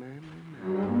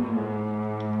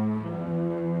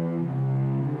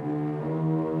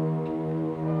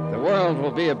 The world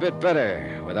will be a bit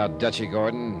better without Dutchy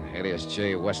Gordon, alias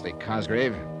J. Wesley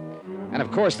Cosgrave. And,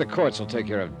 of course, the courts will take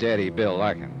care of Daddy Bill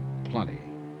Larkin. Plenty.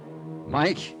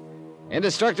 Mike?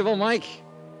 Indestructible Mike?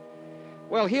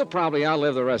 Well, he'll probably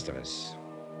outlive the rest of us.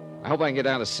 I hope I can get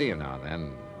down to see him now and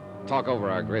then. Talk over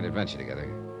our great adventure together.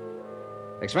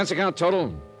 Expense account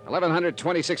total,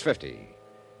 $1,126.50,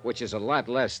 which is a lot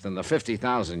less than the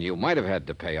 $50,000 you might have had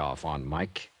to pay off on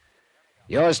Mike.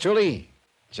 Yours truly,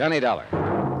 Johnny Dollar.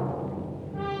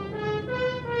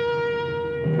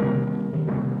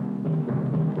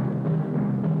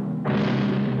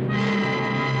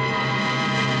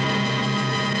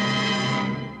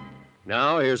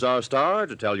 Now, here's our star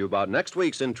to tell you about next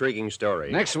week's intriguing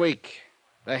story. Next week,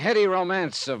 the heady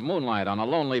romance of moonlight on a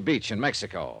lonely beach in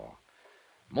Mexico.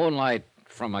 Moonlight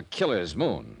from a killer's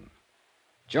moon.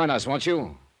 Join us, won't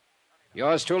you?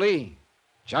 Yours truly,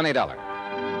 Johnny Dollar.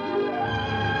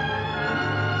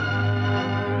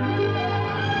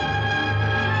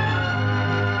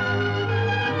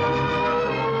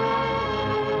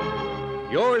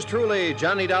 Yours truly,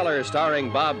 Johnny Dollar,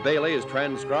 starring Bob Bailey, is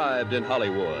transcribed in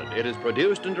Hollywood. It is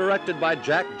produced and directed by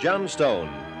Jack Johnstone,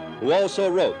 who also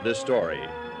wrote this story.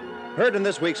 Heard in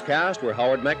this week's cast were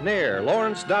Howard McNair,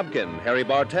 Lawrence Dobkin, Harry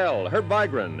Bartell, Herb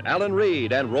Vigran, Alan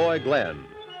Reed, and Roy Glenn.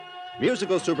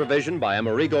 Musical supervision by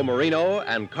Amerigo Marino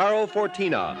and Carl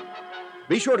Fortina.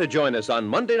 Be sure to join us on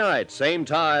Monday night, same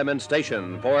time and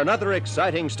station, for another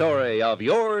exciting story of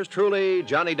yours truly,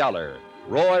 Johnny Dollar.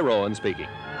 Roy Rowan speaking.